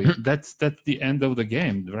 Totally. That's the end of the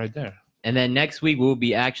game right there. And then next week we'll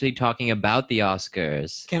be actually talking about the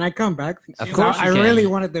Oscars. Can I come back? Of course I you can. really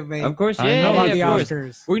want to debate. Of course, I yeah, know about yeah, the of course.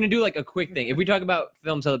 Oscars. We're gonna do like a quick thing. If we talk about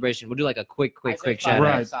film celebration, we'll do like a quick shout out.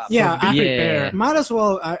 Right. Yeah, So be I- prepared. Might as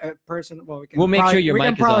well, we can. We'll make probably- sure your we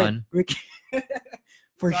can mic is probably- on. We can,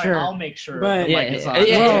 for Sorry, sure. I'll make sure. But- the Yeah, mic is on.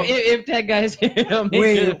 yeah, Well- if that guy's here, I'll make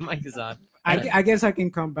Wait. sure the mic is on. I guess I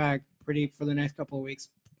can come back for the next couple of weeks,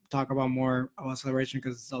 talk about more about celebration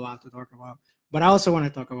because it's a lot to talk about. But I also want to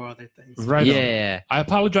talk about other things. Right on. Yeah. I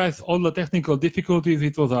apologize all the technical difficulties.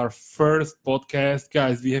 It was our first podcast,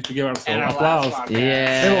 guys. We have to give ourselves And our applause. last one.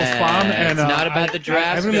 Yeah. It was fun, and, it's not I- about the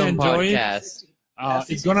giraffes I really film enjoy it. podcast.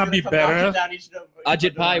 It's gonna be better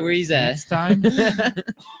Ajit Pai, where he's at. next time.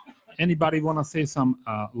 Anybody wanna say some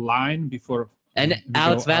line before? And we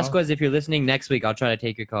Alex go out? Vasquez, if you're listening next week, I'll try to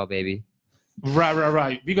take your call, baby.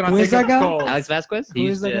 Right. We're gonna Who take is that the guy? calls. Alex Vasquez? Who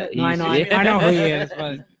is that guy? No, I know, he's- I know who he is.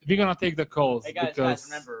 But We're gonna take the calls Hey guys, because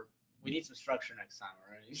remember, we need some structure next time,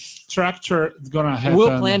 all right? structure is gonna happen.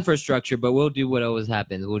 We'll plan for structure, but we'll do what always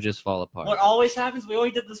happens. We'll just fall apart. What always happens, we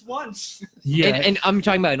only did this once. Yeah, And I'm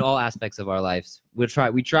talking about in all aspects of our lives. We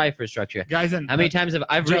try for structure. guys, and How many times have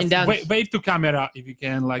I've written down? wave to camera if you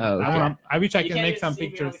can. Like, Oh, okay. I wish I You can can't make even some see me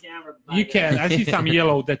on pictures. the camera, You but- can. I see some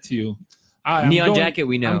yellow. That's you. I'm Neon going- jacket,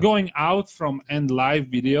 we know. I'm going out from end live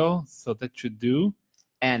video, so that should do.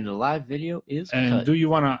 And the live video is And cut. do you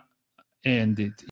wanna end it?